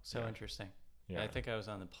 Wow, so Yeah. interesting. Yeah. I think I was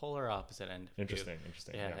on the polar opposite end. Of you.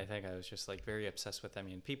 Interesting. Yeah, I think I was just like very obsessed with. I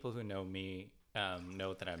mean, people who know me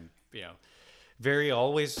know that I'm, very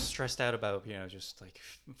always stressed out about, just like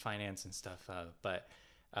finance and stuff. But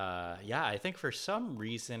yeah, I think for some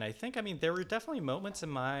reason, I mean, there were definitely moments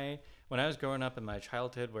when I was growing up in my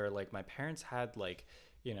childhood where like my parents had like,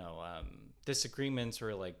 disagreements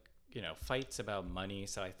or like, fights about money.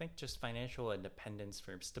 So I think just financial independence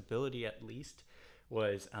for stability at least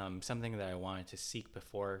was something that I wanted to seek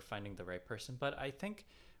before finding the right person. But I think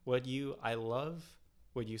I love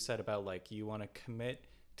what you said about like you want to commit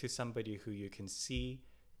to somebody who you can see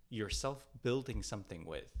yourself building something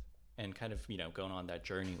with and kind of, going on that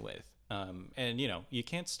journey with. And, you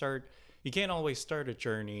can't always start a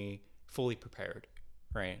journey fully prepared,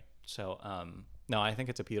 right? So, no, I think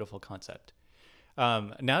it's a beautiful concept.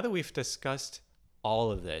 Now that we've discussed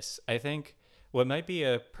all of this, I think what might be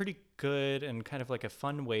a pretty good and kind of like a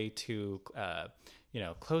fun way to,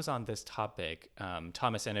 close on this topic,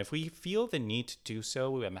 Thomas. And if we feel the need to do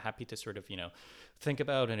so, I'm happy to sort of, think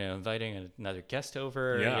about inviting another guest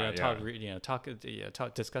over,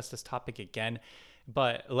 discuss this topic again.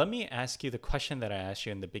 But let me ask you the question that I asked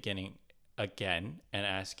you in the beginning again, and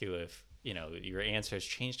ask you if your answer has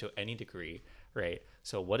changed to any degree. Right.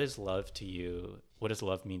 So what is love to you? What does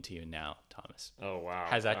love mean to you now, Thomas? Oh, wow.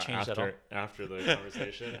 Has that changed at all? After the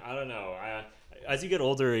conversation? I don't know. As you get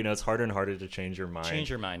older, it's harder and harder to change your mind. Change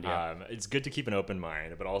your mind, yeah. It's good to keep an open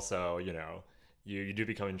mind, but also, you do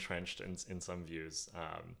become entrenched in some views.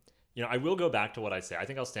 I will go back to what I say. I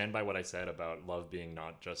think I'll stand by what I said about love being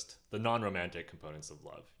not just the non-romantic components of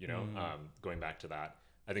love, going back to that.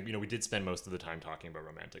 I think, we did spend most of the time talking about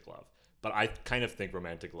romantic love. But I kind of think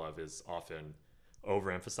romantic love is often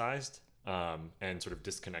overemphasized and sort of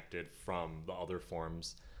disconnected from the other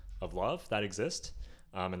forms of love that exist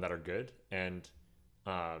and that are good. And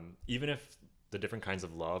even if the different kinds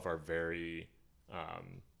of love are very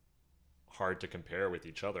hard to compare with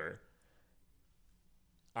each other,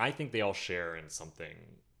 I think they all share in something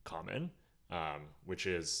common. which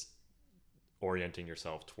is orienting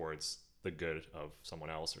yourself towards the good of someone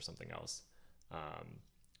else or something else.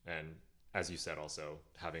 And as you said, also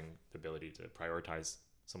having the ability to prioritize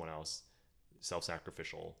someone else,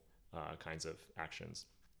 self-sacrificial kinds of actions.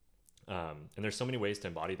 And there's so many ways to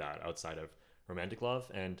embody that outside of romantic love.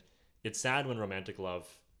 And it's sad when romantic love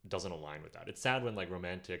doesn't align with that. It's sad when like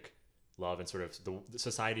romantic love and sort of the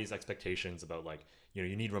society's expectations about like, you know,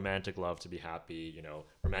 you need romantic love to be happy, you know,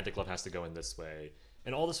 romantic love has to go in this way,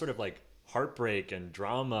 and all this sort of like heartbreak and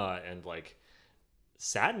drama and like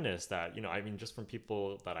sadness that, you know, I mean, just from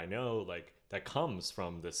people that I know, like that comes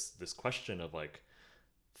from this question of like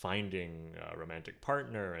finding a romantic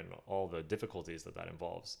partner and all the difficulties that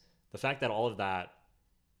involves. The fact that all of that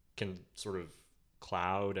can sort of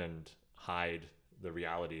cloud and hide the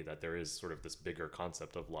reality that there is sort of this bigger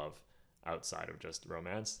concept of love outside of just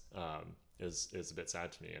romance is a bit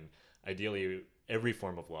sad to me. And ideally, every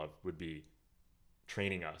form of love would be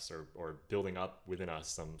training us or building up within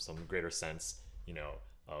us some greater sense, you know,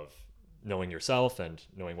 of knowing yourself and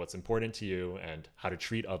knowing what's important to you and how to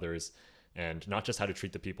treat others, and not just how to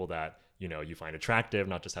treat the people that, you know, you find attractive,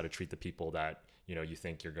 not just how to treat the people that, you know, you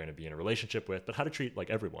think you're going to be in a relationship with, but how to treat like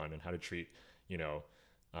everyone, and how to treat, you know,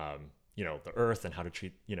 the earth, and how to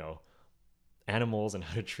treat, you know, animals, and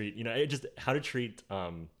how to treat, you know, just how to treat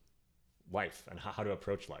life and how to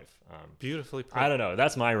approach life. Beautifully put. I don't know.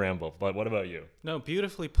 That's my ramble, but what about you? No,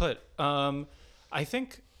 beautifully put. I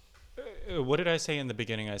think, what did I say in the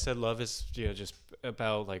beginning? I said love is, you know, just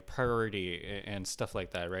about like priority and stuff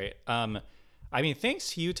like that, right? I mean,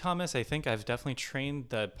 thanks to you, Thomas, I think I've definitely trained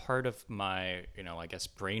that part of my, you know, I guess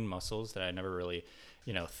brain muscles that I never really,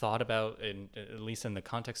 you know, thought about, in at least in the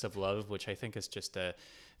context of love, which I think is just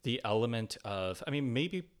the element of, I mean,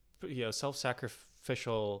 maybe, you know,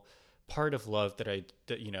 self-sacrificial part of love that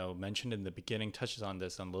you know, mentioned in the beginning touches on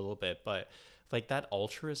this a little bit, but like that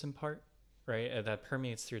altruism part, right? That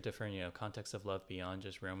permeates through different, you know, contexts of love beyond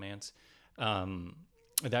just romance.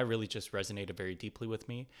 That really just resonated very deeply with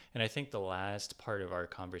me. And I think the last part of our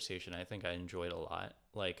conversation, I think I enjoyed a lot,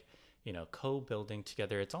 like, you know, co-building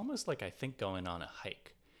together. It's almost like, I think, going on a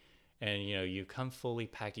hike, and, you know, you come fully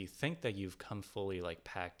packed. You think that you've come fully like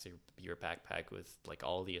packed your backpack with like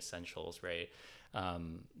all the essentials, right?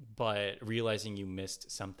 But realizing you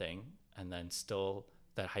missed something, and then still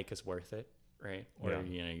that hike is worth it, right? Or,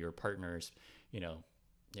 you know, your partner's, you know,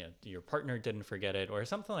 your partner didn't forget it, or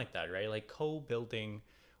something like that, right? Like co-building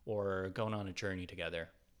or going on a journey together.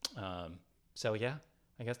 So yeah,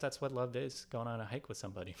 I guess that's what love is, going on a hike with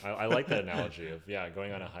somebody. I like that analogy of,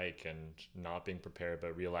 going on a hike and not being prepared,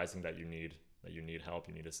 but realizing that you need help,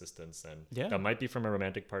 you need assistance, and that might be from a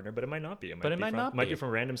romantic partner, but it might not be. It might be from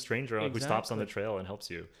a random stranger who stops on the trail and helps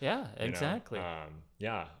you. Yeah, exactly.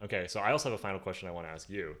 Okay. So I also have a final question I want to ask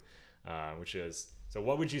you, which is, so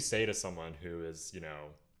what would you say to someone who is, you know,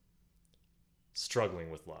 struggling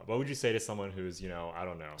with love? What would you say to someone who's, you know, I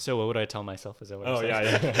don't know. So what would I tell myself? Is that what I'm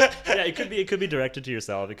saying? Yeah. It could be directed to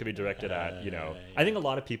yourself. It could be directed at, you know, I think a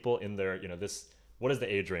lot of people in their, you know, what is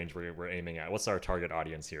the age range we're aiming at? What's our target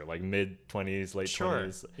audience here? Like mid-20s, late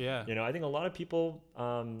 20s? Yeah. You know, I think a lot of people...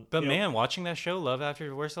 but man, watching that show, Love After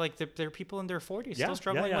Divorce, like there are people in their 40s still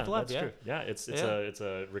struggling with love. That's true. Yeah, it's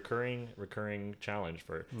a recurring challenge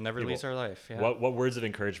for never people. Leaves our life. Yeah. What words of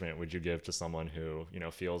encouragement would you give to someone who, you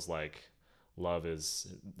know, feels like love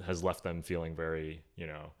has left them feeling very, you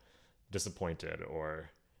know, disappointed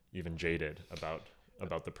or even jaded about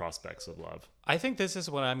the prospects of love? I think this is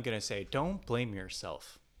what I'm going to say. Don't blame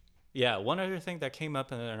yourself. Yeah. One other thing that came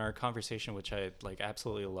up in our conversation, which I like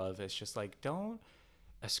absolutely love, is just like, don't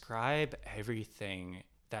ascribe everything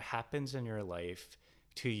that happens in your life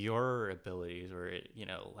to your abilities or, you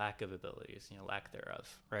know, lack of abilities, you know, lack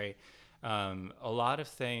thereof. Right. A lot of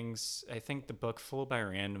things, I think the book Fooled by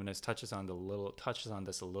Randomness touches on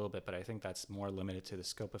this a little bit, but I think that's more limited to the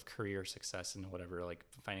scope of career success and whatever, like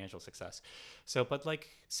financial success. So, but like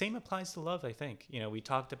same applies to love, I think. You know, we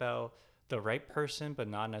talked about the right person, but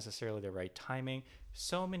not necessarily the right timing.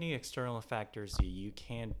 So many external factors that you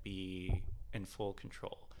can't be in full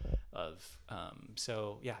control of.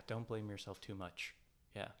 So yeah, don't blame yourself too much.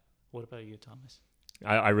 Yeah. What about you, Thomas?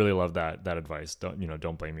 I really love that advice.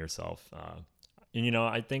 Don't blame yourself. And, you know,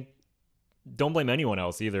 I think don't blame anyone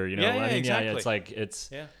else either. You know, exactly.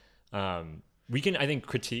 We can, I think,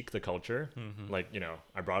 critique the culture. Mm-hmm. Like, you know,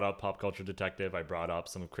 I brought up Pop Culture Detective. I brought up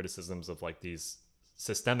some criticisms of like these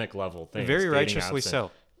systemic level things. Very righteously so.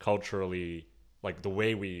 Culturally, like the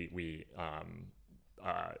way we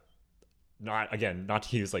not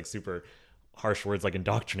to use like super harsh words like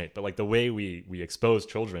indoctrinate, but like the way we expose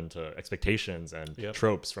children to expectations and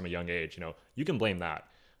tropes from a young age, you know, you can blame that.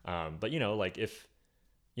 But, like if,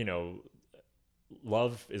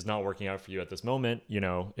 love is not working out for you at this moment,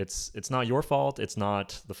 it's not your fault. It's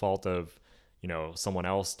not the fault of, someone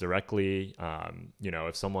else directly.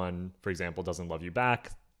 If someone, for example, doesn't love you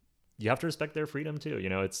back, you have to respect their freedom too.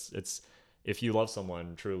 It's if you love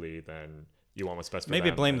someone truly, then you want what's best for them.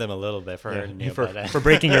 Maybe blame them a little bit for hurting you, for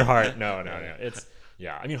breaking your heart. No. It's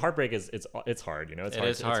heartbreak it's hard.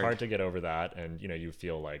 It's hard to get over that, and you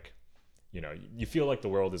feel like, you feel like the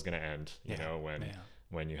world is going to end.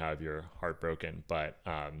 When you have your heart broken. But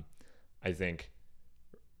I think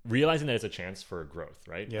realizing that it's a chance for growth,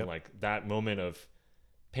 right? Yep. And like that moment of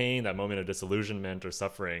pain, that moment of disillusionment or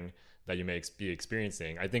suffering that you may be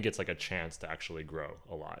experiencing, I think it's like a chance to actually grow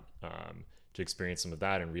a lot, to experience some of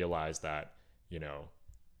that and realize that, you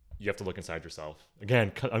have to look inside yourself.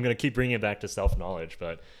 Again, I'm going to keep bringing it back to self-knowledge,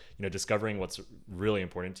 but, discovering what's really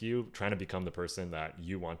important to you, trying to become the person that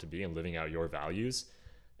you want to be and living out your values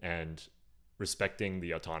and respecting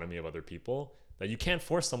the autonomy of other people, that you can't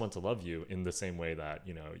force someone to love you in the same way that,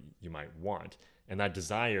 you might want. And that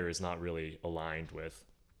desire is not really aligned with,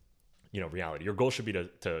 reality. Your goal should be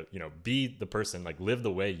to be the person, like live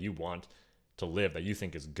the way you want to live, that you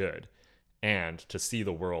think is good, and to see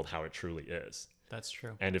the world how it truly is. That's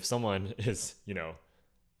true. And if someone is,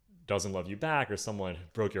 doesn't love you back, or someone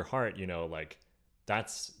broke your heart, like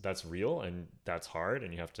that's real and that's hard,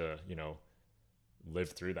 and you have to,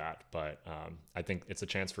 live through that. But I think it's a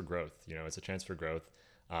chance for growth. It's a chance for growth.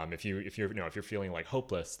 If you're feeling like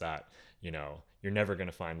hopeless, that you're never going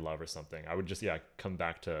to find love or something, I would just come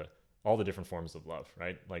back to all the different forms of love,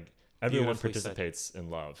 right? Like everyone participates in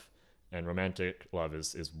love, and romantic love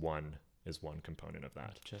is one component of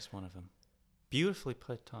that. Just one of them. Beautifully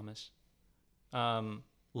put, Thomas.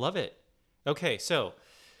 Love it. Okay, so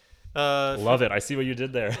love it. I see what you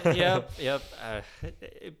did there. Yep.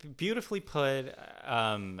 Beautifully put.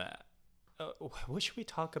 What should we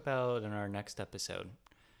talk about in our next episode?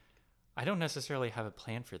 I don't necessarily have a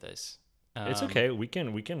plan for this. It's okay. We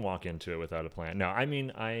can walk into it without a plan. No, I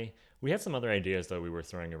mean, we had some other ideas that we were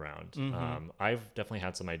throwing around. Mm-hmm. I've definitely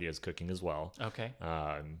had some ideas cooking as well. Okay.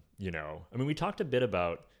 We talked a bit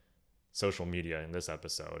about social media in this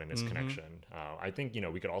episode and its Mm-hmm. connection. I think,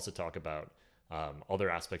 we could also talk about other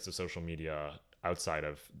aspects of social media outside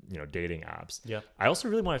of, dating apps. Yeah. I also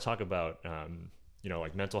really want to talk about,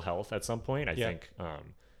 like mental health at some point. I think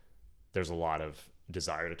there's a lot of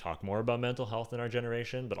desire to talk more about mental health in our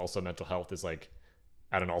generation, but also mental health is like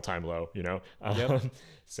at an all-time low,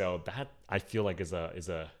 so that I feel like is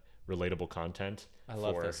a relatable content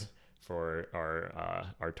for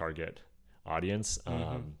our target audience.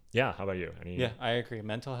 How about you? I agree.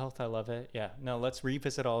 Mental health, I love it. Let's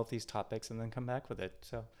revisit all of these topics and then come back with it.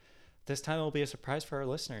 So this time will be a surprise for our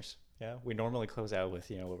listeners. We normally close out with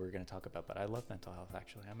what we're going to talk about, but I love mental health.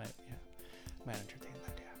 Actually, I might entertain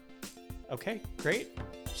that. Okay, great.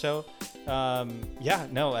 So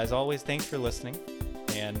as always, thanks for listening,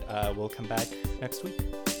 and we'll come back next week.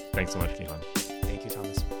 Thanks so much, Kihan. Thank you,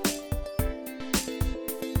 Thomas.